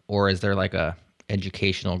forever? Or is there like a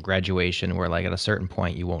educational graduation where like at a certain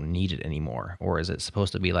point you won't need it anymore? Or is it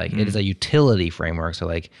supposed to be like, it is a utility framework. So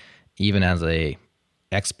like even as a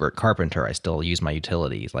expert carpenter, I still use my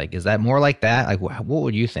utilities. Like, is that more like that? Like, what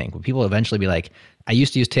would you think? Would people eventually be like, I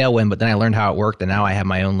used to use Tailwind, but then I learned how it worked and now I have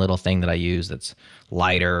my own little thing that I use that's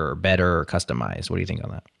lighter or better or customized? What do you think on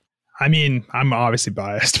that? I mean, I'm obviously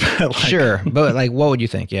biased, but like, sure. But like, what would you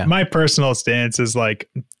think? Yeah. My personal stance is like,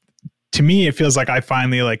 to me, it feels like I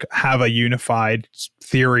finally like have a unified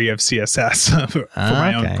theory of CSS for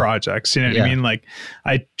my own projects. You know what I mean? Like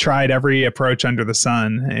I tried every approach under the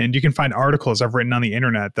sun, and you can find articles I've written on the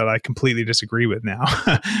internet that I completely disagree with now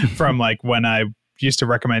from like when I used to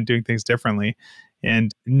recommend doing things differently.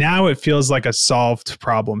 And now it feels like a solved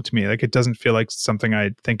problem to me. Like it doesn't feel like something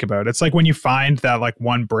I think about. It's like when you find that like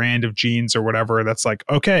one brand of jeans or whatever, that's like,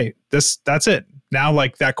 okay, that's it. Now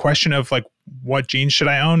like that question of like, what jeans should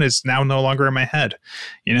I own is now no longer in my head.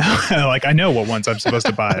 You know, like I know what ones I'm supposed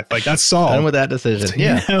to buy. Like that's solved. Done with that decision.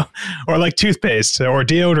 Yeah. You know? Or like toothpaste or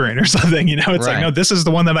deodorant or something, you know, it's like, no, this is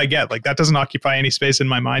the one that I get. Like that doesn't occupy any space in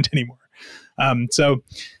my mind anymore. So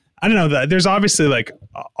I don't know, there's obviously like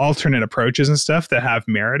alternate approaches and stuff that have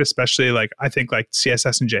merit, especially like I think like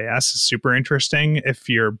CSS and JS is super interesting if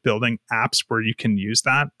you're building apps where you can use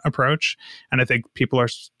that approach. And I think people are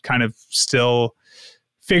kind of still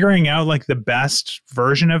figuring out like the best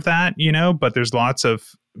version of that, you know, but there's lots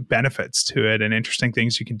of benefits to it and interesting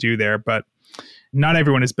things you can do there. But not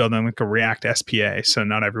everyone is building like a React SPA. So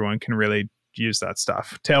not everyone can really use that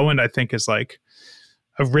stuff. Tailwind, I think, is like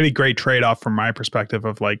a really great trade-off from my perspective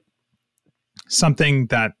of like something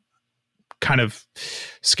that kind of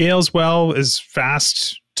scales well, is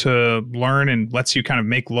fast to learn and lets you kind of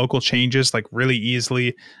make local changes like really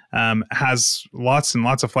easily, has lots and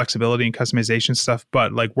lots of flexibility and customization stuff,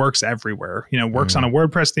 but like works everywhere, you know, works on a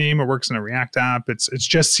WordPress theme or works in a React app. It's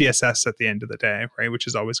just CSS at the end of the day, right? Which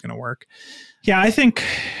is always going to work. Yeah, I think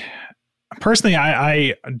personally,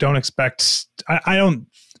 I don't expect, I don't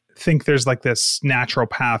think there's like this natural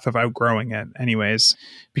path of outgrowing it anyways,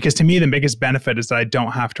 because to me, the biggest benefit is that I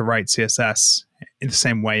don't have to write CSS in the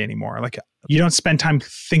same way anymore. Like you don't spend time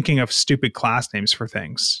thinking of stupid class names for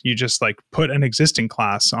things. You just like put an existing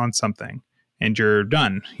class on something and you're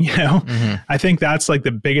done, you know? I think that's like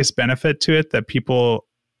the biggest benefit to it that people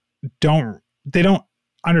don't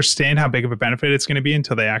understand how big of a benefit it's going to be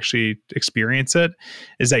until they actually experience it,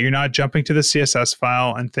 is that you're not jumping to the CSS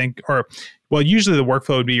file and usually the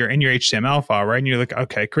workflow would be you're in your HTML file, right? And you're like,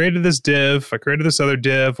 okay, I created this div, I created this other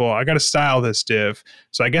div. Well, I got to style this div.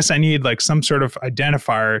 So I guess I need like some sort of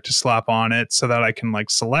identifier to slap on it so that I can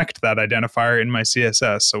like select that identifier in my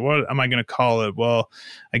CSS. So what am I going to call it? Well,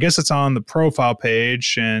 I guess it's on the profile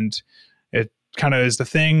page and it kind of is the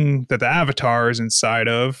thing that the avatar is inside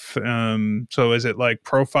of. So is it like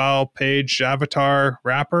profile page avatar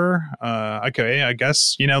wrapper? Okay, I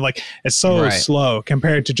guess, you know, like it's so slow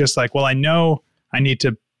compared to just like, well, I know I need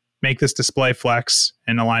to make this display flex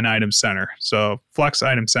and align item center. So flex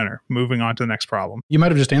item center, moving on to the next problem. You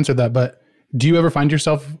might have just answered that, but do you ever find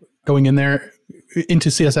yourself going in there into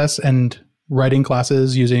CSS and writing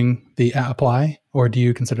classes using the apply, or do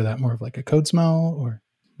you consider that more of like a code smell or?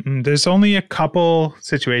 There's only a couple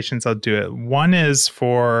situations I'll do it. One is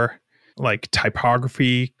for like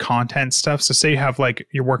typography content stuff. So say you have like,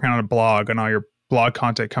 you're working on a blog and all your blog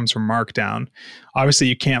content comes from Markdown. Obviously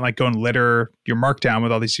you can't like go and litter your Markdown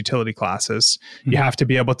with all these utility classes. You have to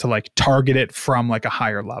be able to like target it from like a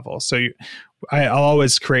higher level. So I'll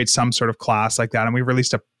always create some sort of class like that. And we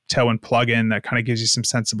released a Tailwind plugin that kind of gives you some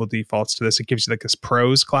sensible defaults to this. It gives you like this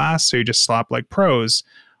pros class. So you just slap like pros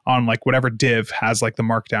on like whatever div has like the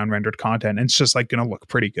Markdown rendered content. And it's just like going to look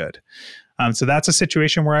pretty good. So that's a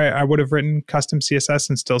situation where I would have written custom CSS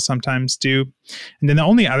and still sometimes do. And then the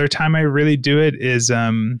only other time I really do it is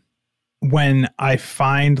when I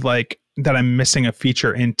find like that I'm missing a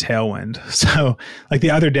feature in Tailwind. So like the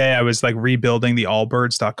other day I was like rebuilding the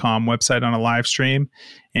allbirds.com website on a live stream,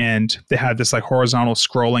 and they had this like horizontal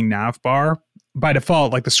scrolling nav bar. By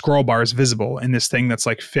default, like the scroll bar is visible in this thing that's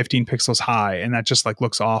like 15 pixels high, and that just like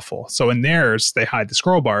looks awful. So in theirs, they hide the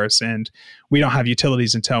scroll bars, and we don't have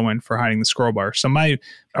utilities in Tailwind for hiding the scroll bar. So my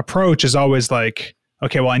approach is always like,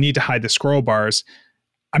 okay, well, I need to hide the scroll bars.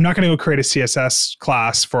 I'm not going to go create a CSS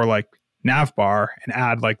class for like navbar and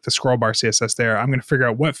add like the scroll bar CSS there. I'm going to figure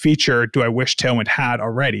out what feature do I wish Tailwind had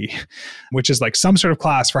already, which is like some sort of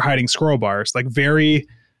class for hiding scroll bars, like very,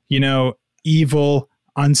 you know, evil,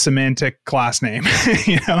 unsemantic class name,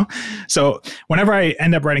 you know? So whenever I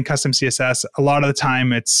end up writing custom CSS, a lot of the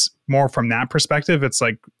time it's more from that perspective. It's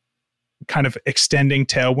like kind of extending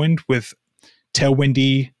Tailwind with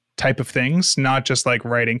Tailwindy type of things, not just like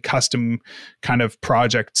writing custom kind of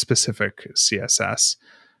project specific CSS.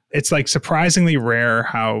 It's like surprisingly rare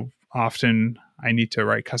how often I need to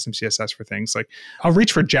write custom CSS for things. Like I'll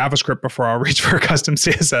reach for JavaScript before I'll reach for custom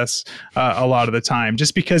CSS a lot of the time,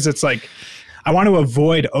 just because it's like, I want to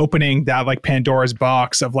avoid opening that like Pandora's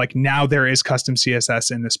box of like, now there is custom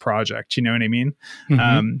CSS in this project. You know what I mean?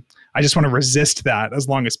 I just want to resist that as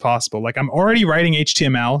long as possible. Like I'm already writing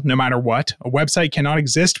HTML no matter what. A website cannot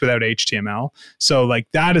exist without HTML. So like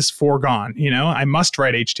that is foregone, I must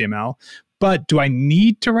write HTML. But do I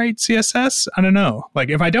need to write CSS? I don't know. Like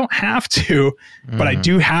if I don't have to, but I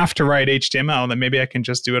do have to write HTML, then maybe I can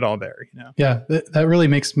just do it all there. Yeah, that really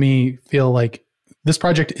makes me feel like this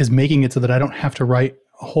project is making it so that I don't have to write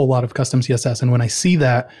a whole lot of custom CSS. And when I see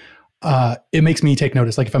that, it makes me take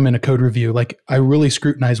notice. Like if I'm in a code review, like I really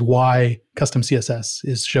scrutinize why custom CSS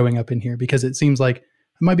is showing up in here, because it seems like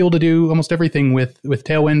I might be able to do almost everything with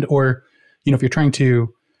Tailwind, or, if you're trying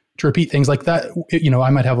to repeat things like that, I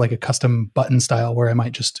might have like a custom button style where I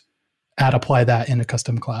might just apply that in a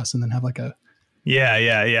custom class and then have like a.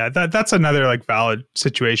 Yeah. That's another like valid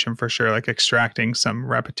situation for sure, like extracting some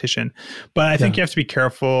repetition. But I think you have to be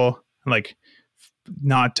careful, like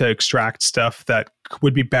not to extract stuff that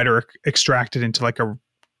would be better extracted into like a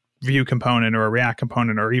Vue component or a React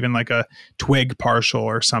component or even like a Twig partial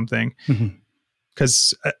or something.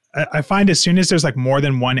 Because I find as soon as there's like more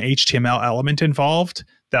than one HTML element involved,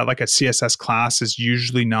 that like a CSS class is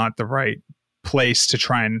usually not the right place to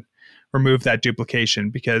try and remove that duplication,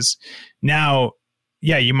 because now,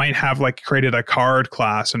 you might have like created a card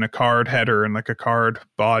class and a card header and like a card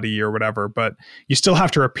body or whatever, but you still have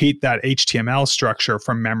to repeat that HTML structure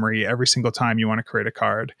from memory every single time you want to create a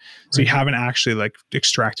card. So you haven't actually like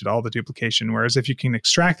extracted all the duplication. Whereas if you can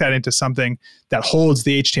extract that into something that holds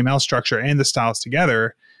the HTML structure and the styles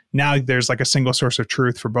together, now there's like a single source of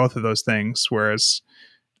truth for both of those things. Whereas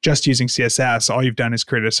just using CSS, all you've done is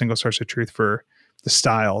create a single source of truth for the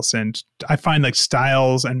styles. And I find like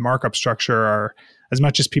styles and markup structure are, as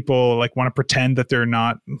much as people like want to pretend that they're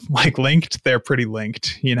not like linked, they're pretty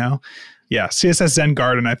linked, Yeah. CSS Zen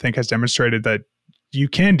Garden, I think, has demonstrated that you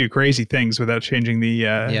can do crazy things without changing the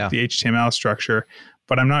HTML structure.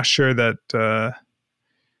 But I'm not sure that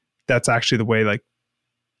that's actually the way like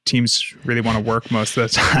teams really want to work most of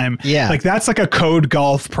the time. Yeah. Like that's like a code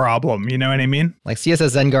golf problem. You know what I mean? Like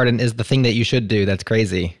CSS Zen Garden is the thing that you should do. That's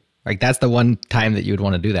crazy. Like that's the one time that you would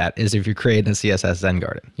want to do that, is if you're creating a CSS Zen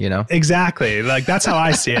Garden, Exactly. Like that's how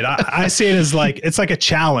I see it. I see it as like, it's like a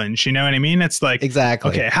challenge. You know what I mean? It's like,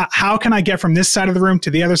 exactly. Okay, how can I get from this side of the room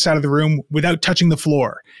to the other side of the room without touching the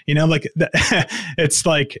floor? It's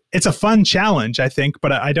like, it's a fun challenge, I think,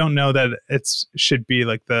 but I don't know that should be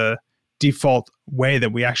like the default way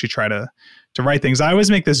that we actually try to write things. I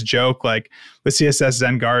always make this joke, like with CSS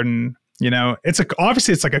Zen Garden,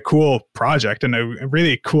 obviously it's like a cool project and a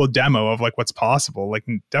really cool demo of like what's possible, like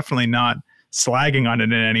definitely not slagging on it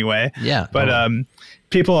in any way. Yeah. But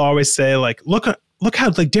people always say like, look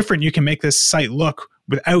how like different you can make this site look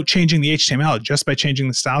without changing the HTML, just by changing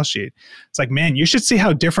the style sheet. It's like, man, you should see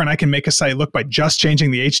how different I can make a site look by just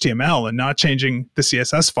changing the HTML and not changing the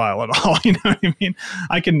CSS file at all. You know what I mean?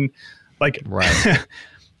 I can like, right.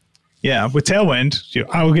 Yeah, with Tailwind,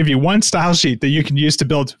 I will give you one style sheet that you can use to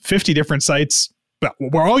build 50 different sites, but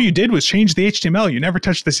where all you did was change the HTML. You never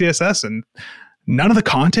touched the CSS, and none of the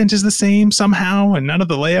content is the same somehow, and none of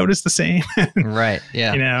the layout is the same. Right.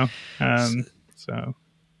 Yeah.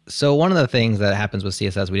 So one of the things that happens with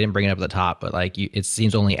CSS, we didn't bring it up at the top, but like it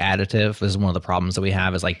seems only additive. This is one of the problems that we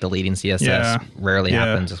have, is like deleting CSS rarely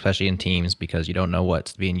happens, especially in teams, because you don't know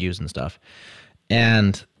what's being used and stuff.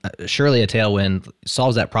 And surely a Tailwind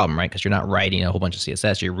solves that problem, right? Because you're not writing a whole bunch of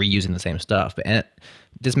CSS, you're reusing the same stuff. And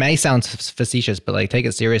this may sound facetious, but like take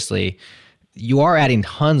it seriously. You are adding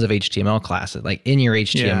tons of HTML classes like in your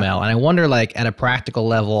HTML. Yeah. And I wonder, like at a practical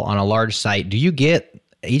level on a large site, do you get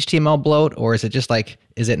HTML bloat, or is it just like,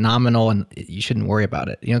 is it nominal and you shouldn't worry about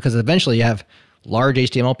it? Because eventually you have large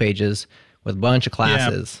HTML pages with a bunch of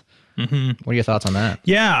classes. Yeah. What are your thoughts on that?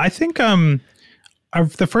 Yeah, I think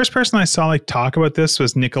the first person I saw like talk about this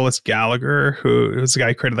was Nicholas Gallagher, who was the guy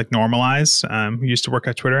who created like Normalize, who used to work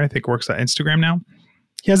at Twitter. I think works at Instagram now.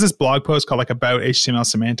 He has this blog post called like About HTML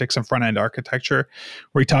Semantics and Front-End Architecture,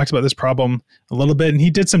 where he talks about this problem a little bit. And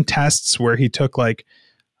he did some tests where he took like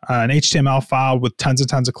an HTML file with tons and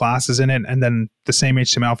tons of classes in it, and then the same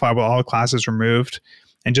HTML file with all the classes removed,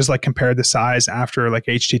 and just like compared the size after like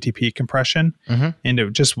HTTP compression. And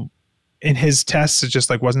it just, in his tests, it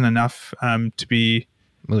just like wasn't enough to be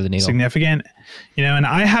move the needle significant, and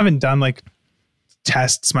I haven't done like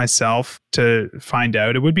tests myself to find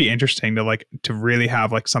out. It would be interesting to really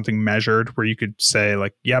have like something measured where you could say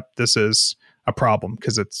like, yep, this is a problem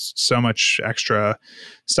because it's so much extra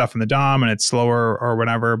stuff in the DOM and it's slower or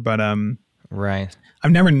whatever. But right,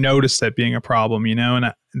 I've never noticed that being a problem,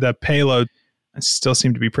 and the payload still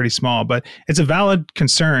seemed to be pretty small, but it's a valid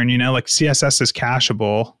concern, like CSS is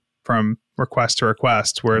cacheable from request to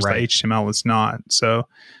request, whereas the HTML is not. So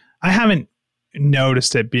I haven't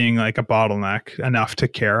noticed it being like a bottleneck enough to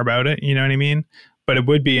care about it. You know what I mean? But it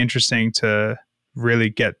would be interesting to really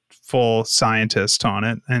get full scientists on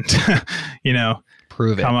it and,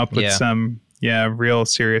 Prove it. come up with some, real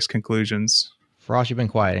serious conclusions. Feross, you've been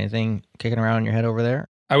quiet. Anything kicking around in your head over there?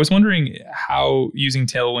 I was wondering how using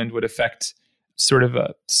Tailwind would affect sort of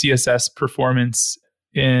a CSS performance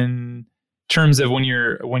in terms of when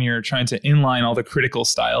you're trying to inline all the critical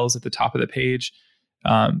styles at the top of the page.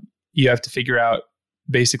 You have to figure out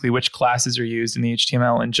basically which classes are used in the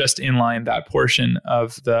HTML and just inline that portion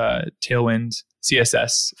of the Tailwind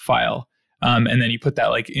CSS file. And then you put that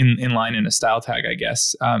like inline in a style tag, I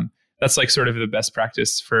guess. That's like sort of the best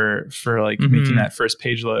practice for like making that first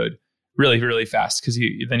page load really, really fast, because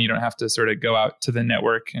then you don't have to sort of go out to the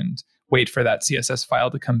network and wait for that CSS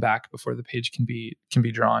file to come back before the page can be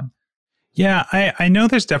drawn. Yeah, I know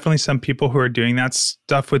there's definitely some people who are doing that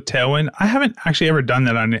stuff with Tailwind. I haven't actually ever done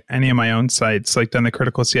that on any of my own sites, like done the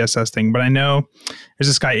critical CSS thing. But I know there's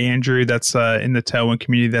this guy, Andrew, that's in the Tailwind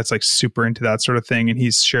community that's like super into that sort of thing. And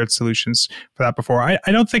he's shared solutions for that before. I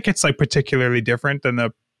don't think it's like particularly different than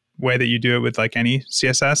the way that you do it with like any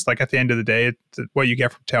CSS. Like at the end of the day, what you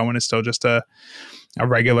get from Tailwind is still just a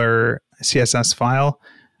regular CSS file.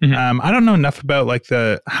 I don't know enough about like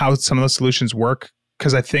how some of those solutions work,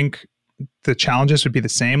 because I think the challenges would be the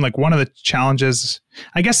same. Like one of the challenges,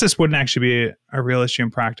 I guess this wouldn't actually be a real issue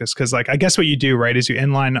in practice, because like I guess what you do, right, is you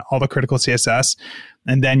inline all the critical CSS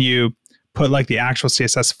and then you put like the actual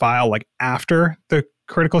CSS file like after the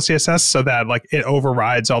critical CSS, so that like it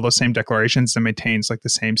overrides all those same declarations and maintains like the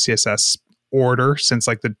same CSS order, since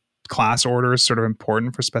like the class order is sort of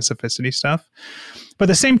important for specificity stuff. But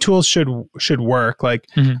the same tools should work. Like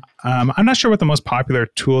I'm not sure what the most popular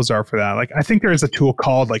tools are for that. Like I think there is a tool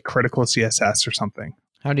called like critical CSS or something.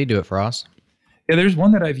 How do you do it, Feross? Yeah, there's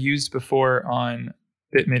one that I've used before on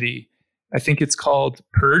BitMidi. I think it's called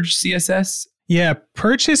Purge CSS. Yeah,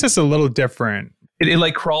 Purge CSS is a little different. It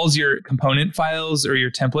like crawls your component files or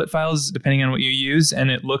your template files, depending on what you use,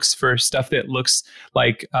 and it looks for stuff that looks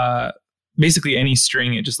like basically any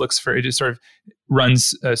string. It just sort of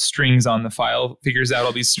runs strings on the file, figures out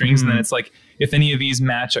all these strings, and then it's like, if any of these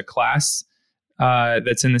match a class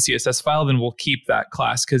that's in the CSS file, then we'll keep that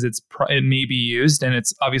class, because it may be used, and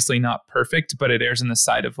it's obviously not perfect, but it errs on the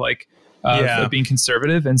side of like of being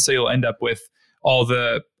conservative, and so you'll end up with all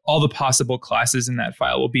the possible classes in that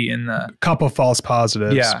file will be in the couple false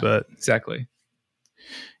positives. Yeah, but exactly.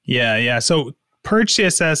 Yeah. So Purge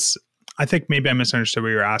CSS, I think maybe I misunderstood what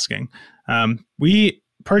you were asking.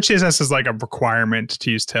 Purge CSS is like a requirement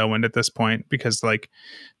to use Tailwind at this point, because like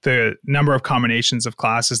the number of combinations of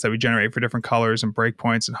classes that we generate for different colors and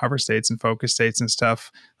breakpoints and hover states and focus states and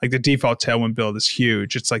stuff, like the default Tailwind build is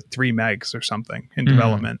huge. It's like 3 megs or something in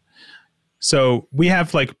development. So we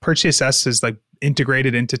have like Purge CSS is like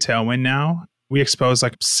integrated into Tailwind now. We expose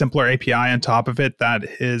like simpler API on top of it that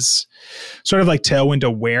is sort of like Tailwind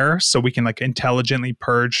aware, so we can like intelligently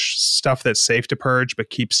purge stuff that's safe to purge, but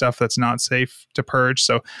keep stuff that's not safe to purge.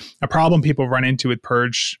 So a problem people run into with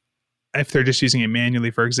Purge, if they're just using it manually,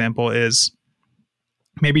 for example, is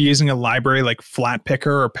maybe using a library like Flat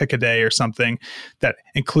Picker or Pick-a-Day or something that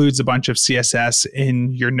includes a bunch of CSS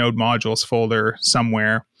in your node modules folder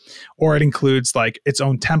somewhere. Or it includes like its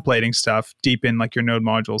own templating stuff deep in like your node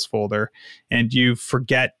modules folder, and you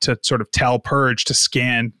forget to sort of tell Purge to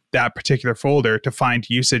scan that particular folder to find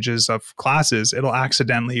usages of classes. It'll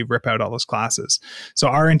accidentally rip out all those classes. So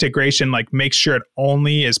our integration like makes sure it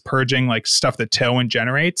only is purging like stuff that Tailwind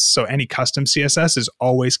generates. So any custom CSS is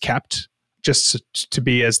always kept just to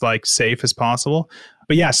be as like safe as possible.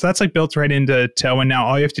 But yeah, so that's like built right into Tailwind. Now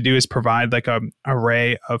all you have to do is provide like a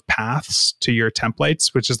array of paths to your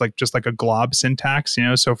templates, which is like just like a glob syntax,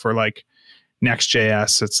 So for like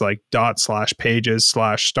Next.js, it's like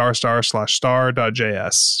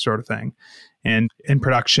 ./pages/*/star.js sort of thing. And in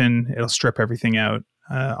production, it'll strip everything out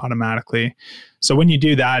automatically. So when you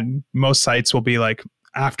do that, most sites will be like,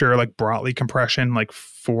 after like Brotli compression, like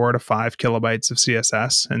 4 to 5 kilobytes of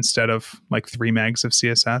CSS instead of like 3 megs of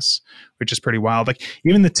CSS, which is pretty wild. Like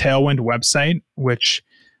even the Tailwind website, which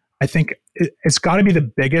I think it's got to be the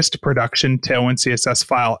biggest production Tailwind CSS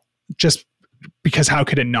file, just because how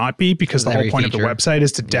could it not be? Because the whole point of the website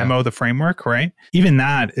is to demo the framework, right? Even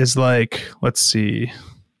that is like, let's see,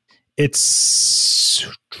 it's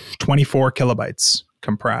 24 kilobytes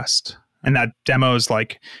compressed. And that demos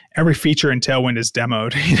like every feature in Tailwind is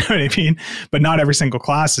demoed, you know what I mean? But not every single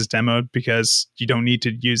class is demoed, because you don't need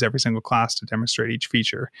to use every single class to demonstrate each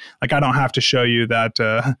feature. Like I don't have to show you that,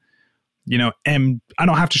 I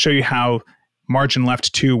don't have to show you how margin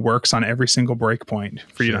left 2 works on every single breakpoint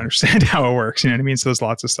for you to understand how it works. You know what I mean? So there's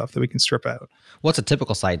lots of stuff that we can strip out. What's a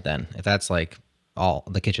typical site then? If that's like all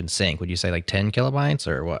the kitchen sink, would you say like 10 kilobytes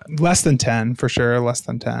or what? Less than 10 for sure. Less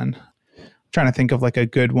than 10. I'm trying to think of like a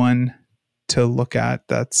good one to look at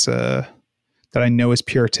that's that I know is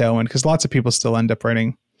pure Tailwind, because lots of people still end up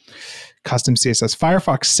writing custom CSS.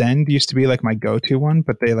 Firefox Send used to be like my go-to one,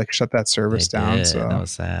 but they like shut that service down. So that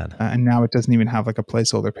was sad. And now it doesn't even have like a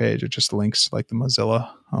placeholder page. It just links to like the Mozilla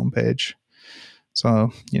homepage.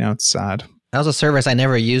 So, you know, it's sad. That was a service. I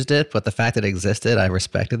never used it, but the fact that it existed, I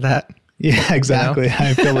respected that. Yeah, exactly. You know?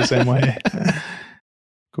 I feel the same way.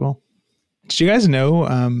 Cool. Did you guys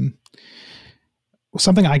know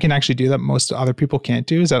something I can actually do that most other people can't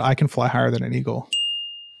do is that I can fly higher than an eagle?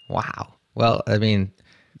 Wow. Well, I mean,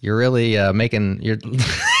 you're really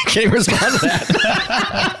can't even respond to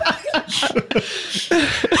that.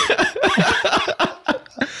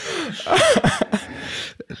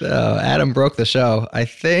 Adam broke the show. I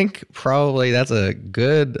think probably that's a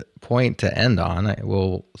good point to end on. I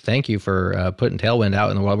will thank you for putting Tailwind out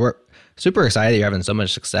in the world. We're super excited you're having so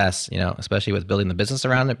much success, you know, especially with building the business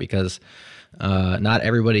around it, because not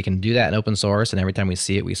everybody can do that in open source. And every time we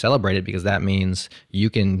see it, we celebrate it, because that means you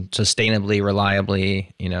can sustainably,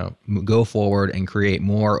 reliably, you know, go forward and create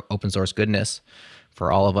more open source goodness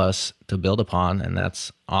for all of us to build upon. And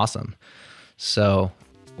that's awesome. So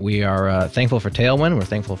we are thankful for Tailwind. We're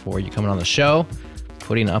thankful for you coming on the show,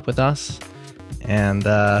 putting up with us. And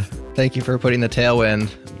thank you for putting the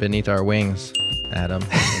Tailwind beneath our wings, Adam.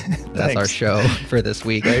 That's our show for this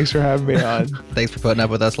week. Thanks for having me on. Thanks for putting up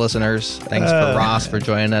with us, listeners. Thanks for Ross for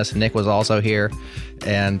joining us. Nick was also here.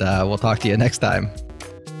 And we'll talk to you next time.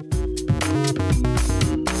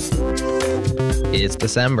 It's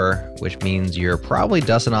December, which means you're probably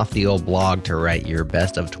dusting off the old blog to write your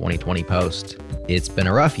best of 2020 post. It's been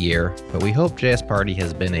a rough year, but we hope JS Party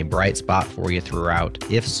has been a bright spot for you throughout.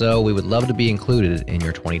 If so, we would love to be included in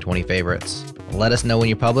your 2020 favorites. Let us know when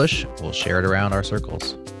you publish. We'll share it around our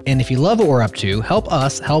circles. And if you love what we're up to, help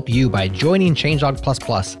us help you by joining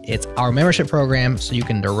Changelog++. It's our membership program, so you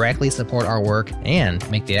can directly support our work and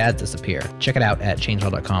make the ads disappear. Check it out at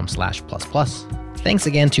changelog.com/++. Thanks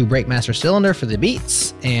again to Breakmaster Cylinder for the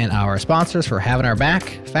beats, and our sponsors for having our back,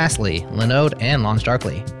 Fastly, Linode, and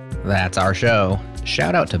LaunchDarkly. That's our show.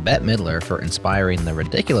 Shout out to Bette Midler for inspiring the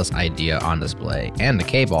ridiculous idea on display, and to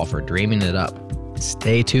K-Ball for dreaming it up.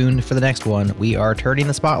 Stay tuned for the next one. We are turning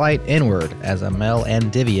the spotlight inward as Amel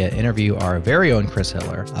and Divya interview our very own Chris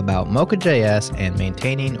Hiller about Mocha.js and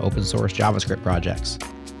maintaining open source JavaScript projects.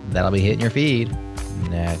 That'll be hitting your feed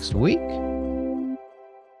next week.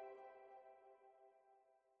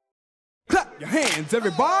 Clap your hands,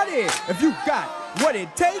 everybody, if you got what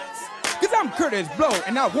it takes. Because I'm Curtis Blow,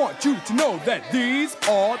 and I want you to know that these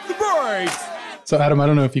are the breaks. So, Adam, I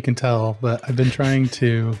don't know if you can tell, but I've been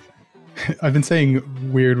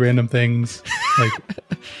saying weird, random things like,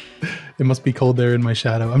 it must be cold there in my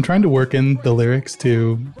shadow. I'm trying to work in the lyrics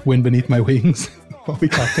to Wind Beneath My Wings while we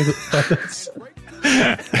talk about this.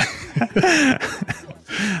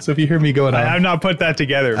 So if you hear me going on, I have not put that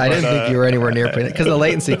together. I didn't think you were anywhere near putting it, because the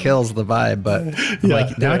latency kills the vibe. But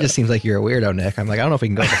now it just seems like you're a weirdo, Nick. I'm like, I don't know if we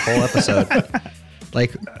can go the whole episode.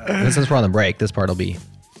 Like, since we're on the break, this part will be,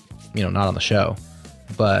 you know, not on the show.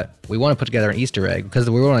 But we want to put together an Easter egg, because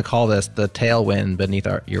we want to call this the Tailwind Beneath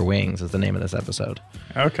Your Wings is the name of this episode.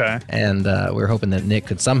 Okay. And we're hoping that Nick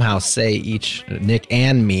could somehow say Nick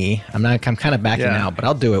and me. I'm kind of backing out, but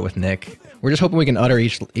I'll do it with Nick. We're just hoping we can utter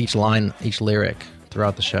each line, each lyric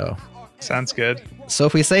throughout the show. Sounds good. So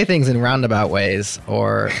if we say things in roundabout ways,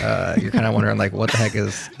 or you're kind of wondering like, what the heck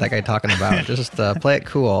is that guy talking about? Just play it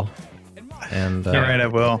cool. And you're right, I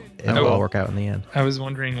will. It will all work out in the end. I was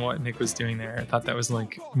wondering what Nick was doing there. I thought that was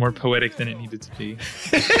like more poetic than it needed to be.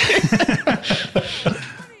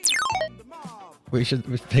 We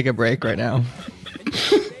should take a break right now.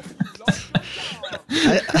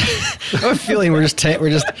 I have a feeling we're just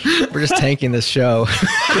tanking this show.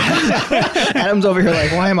 Adam's over here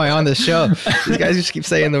like, why am I on this show? These guys just keep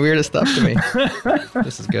saying the weirdest stuff to me.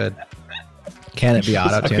 This is good. Can it be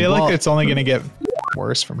auto-tuned? I feel like it's only going to get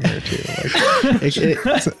worse from here too.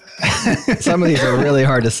 Some of these are really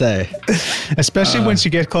hard to say, especially once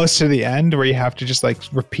you get close to the end where you have to just like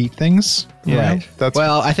repeat things. Right.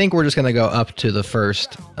 Well, I think we're just going to go up to the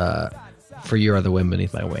first. For You Are the Wind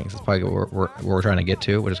Beneath My Wings. It's probably what we're trying to get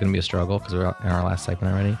to, which is going to be a struggle because we're in our last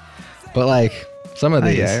segment already. But like some of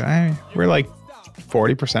these, we're like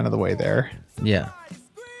 40% of the way there. Yeah.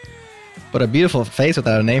 But a beautiful face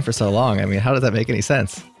without a name for so long. I mean, how does that make any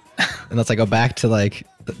sense? And let's like go back to like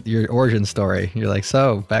your origin story. You're like,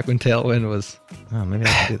 so back when Tailwind was. Oh, maybe I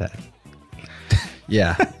can do that.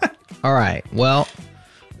 Yeah. All right. Well,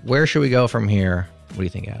 where should we go from here? What do you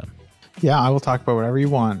think, Adam? Yeah, I will talk about whatever you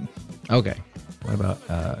want. Okay. What about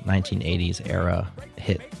 1980s era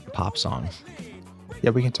hit pop song? Yeah,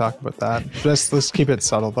 we can talk about that. Let's keep it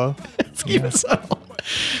subtle though. Let's keep it subtle.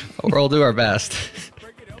 We'll do our best.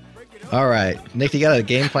 All right, Nick, you got a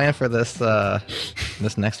game plan for this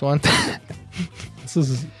this next one? This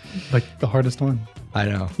is like the hardest one. I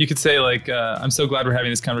know. You could say like, I'm so glad we're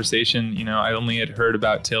having this conversation. You know, I only had heard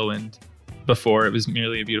about Tailwind before. It was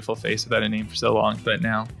merely a beautiful face without a name for so long, but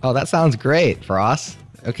now. Oh, that sounds great, Feross.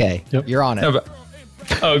 Okay, Yep. You're on it. No, but,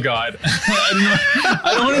 oh God,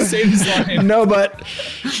 I don't want to say this line. No, but.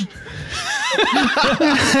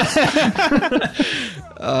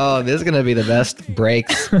 Oh, this is gonna be the best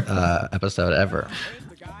breaks episode ever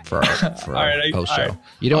for our All right, post all show. right.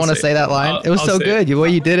 You don't I'll want to say say it. that line? I'll- It was I'll so say good. it. The way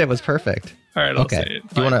you did it was perfect. All right, I'll Okay. say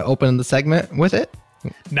it. Do you want to open the segment with it?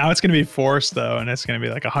 Now it's going to be forced though, and it's going to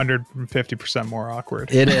be like 150% more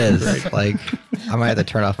awkward. It is. Like, I might have to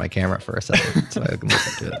turn off my camera for a second so I can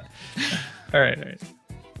listen to it. All right.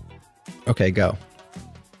 Okay, go.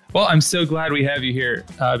 Well, I'm so glad we have you here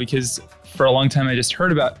because for a long time I just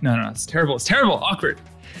heard about. No, it's terrible. It's terrible. Awkward.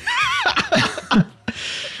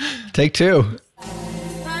 Take two.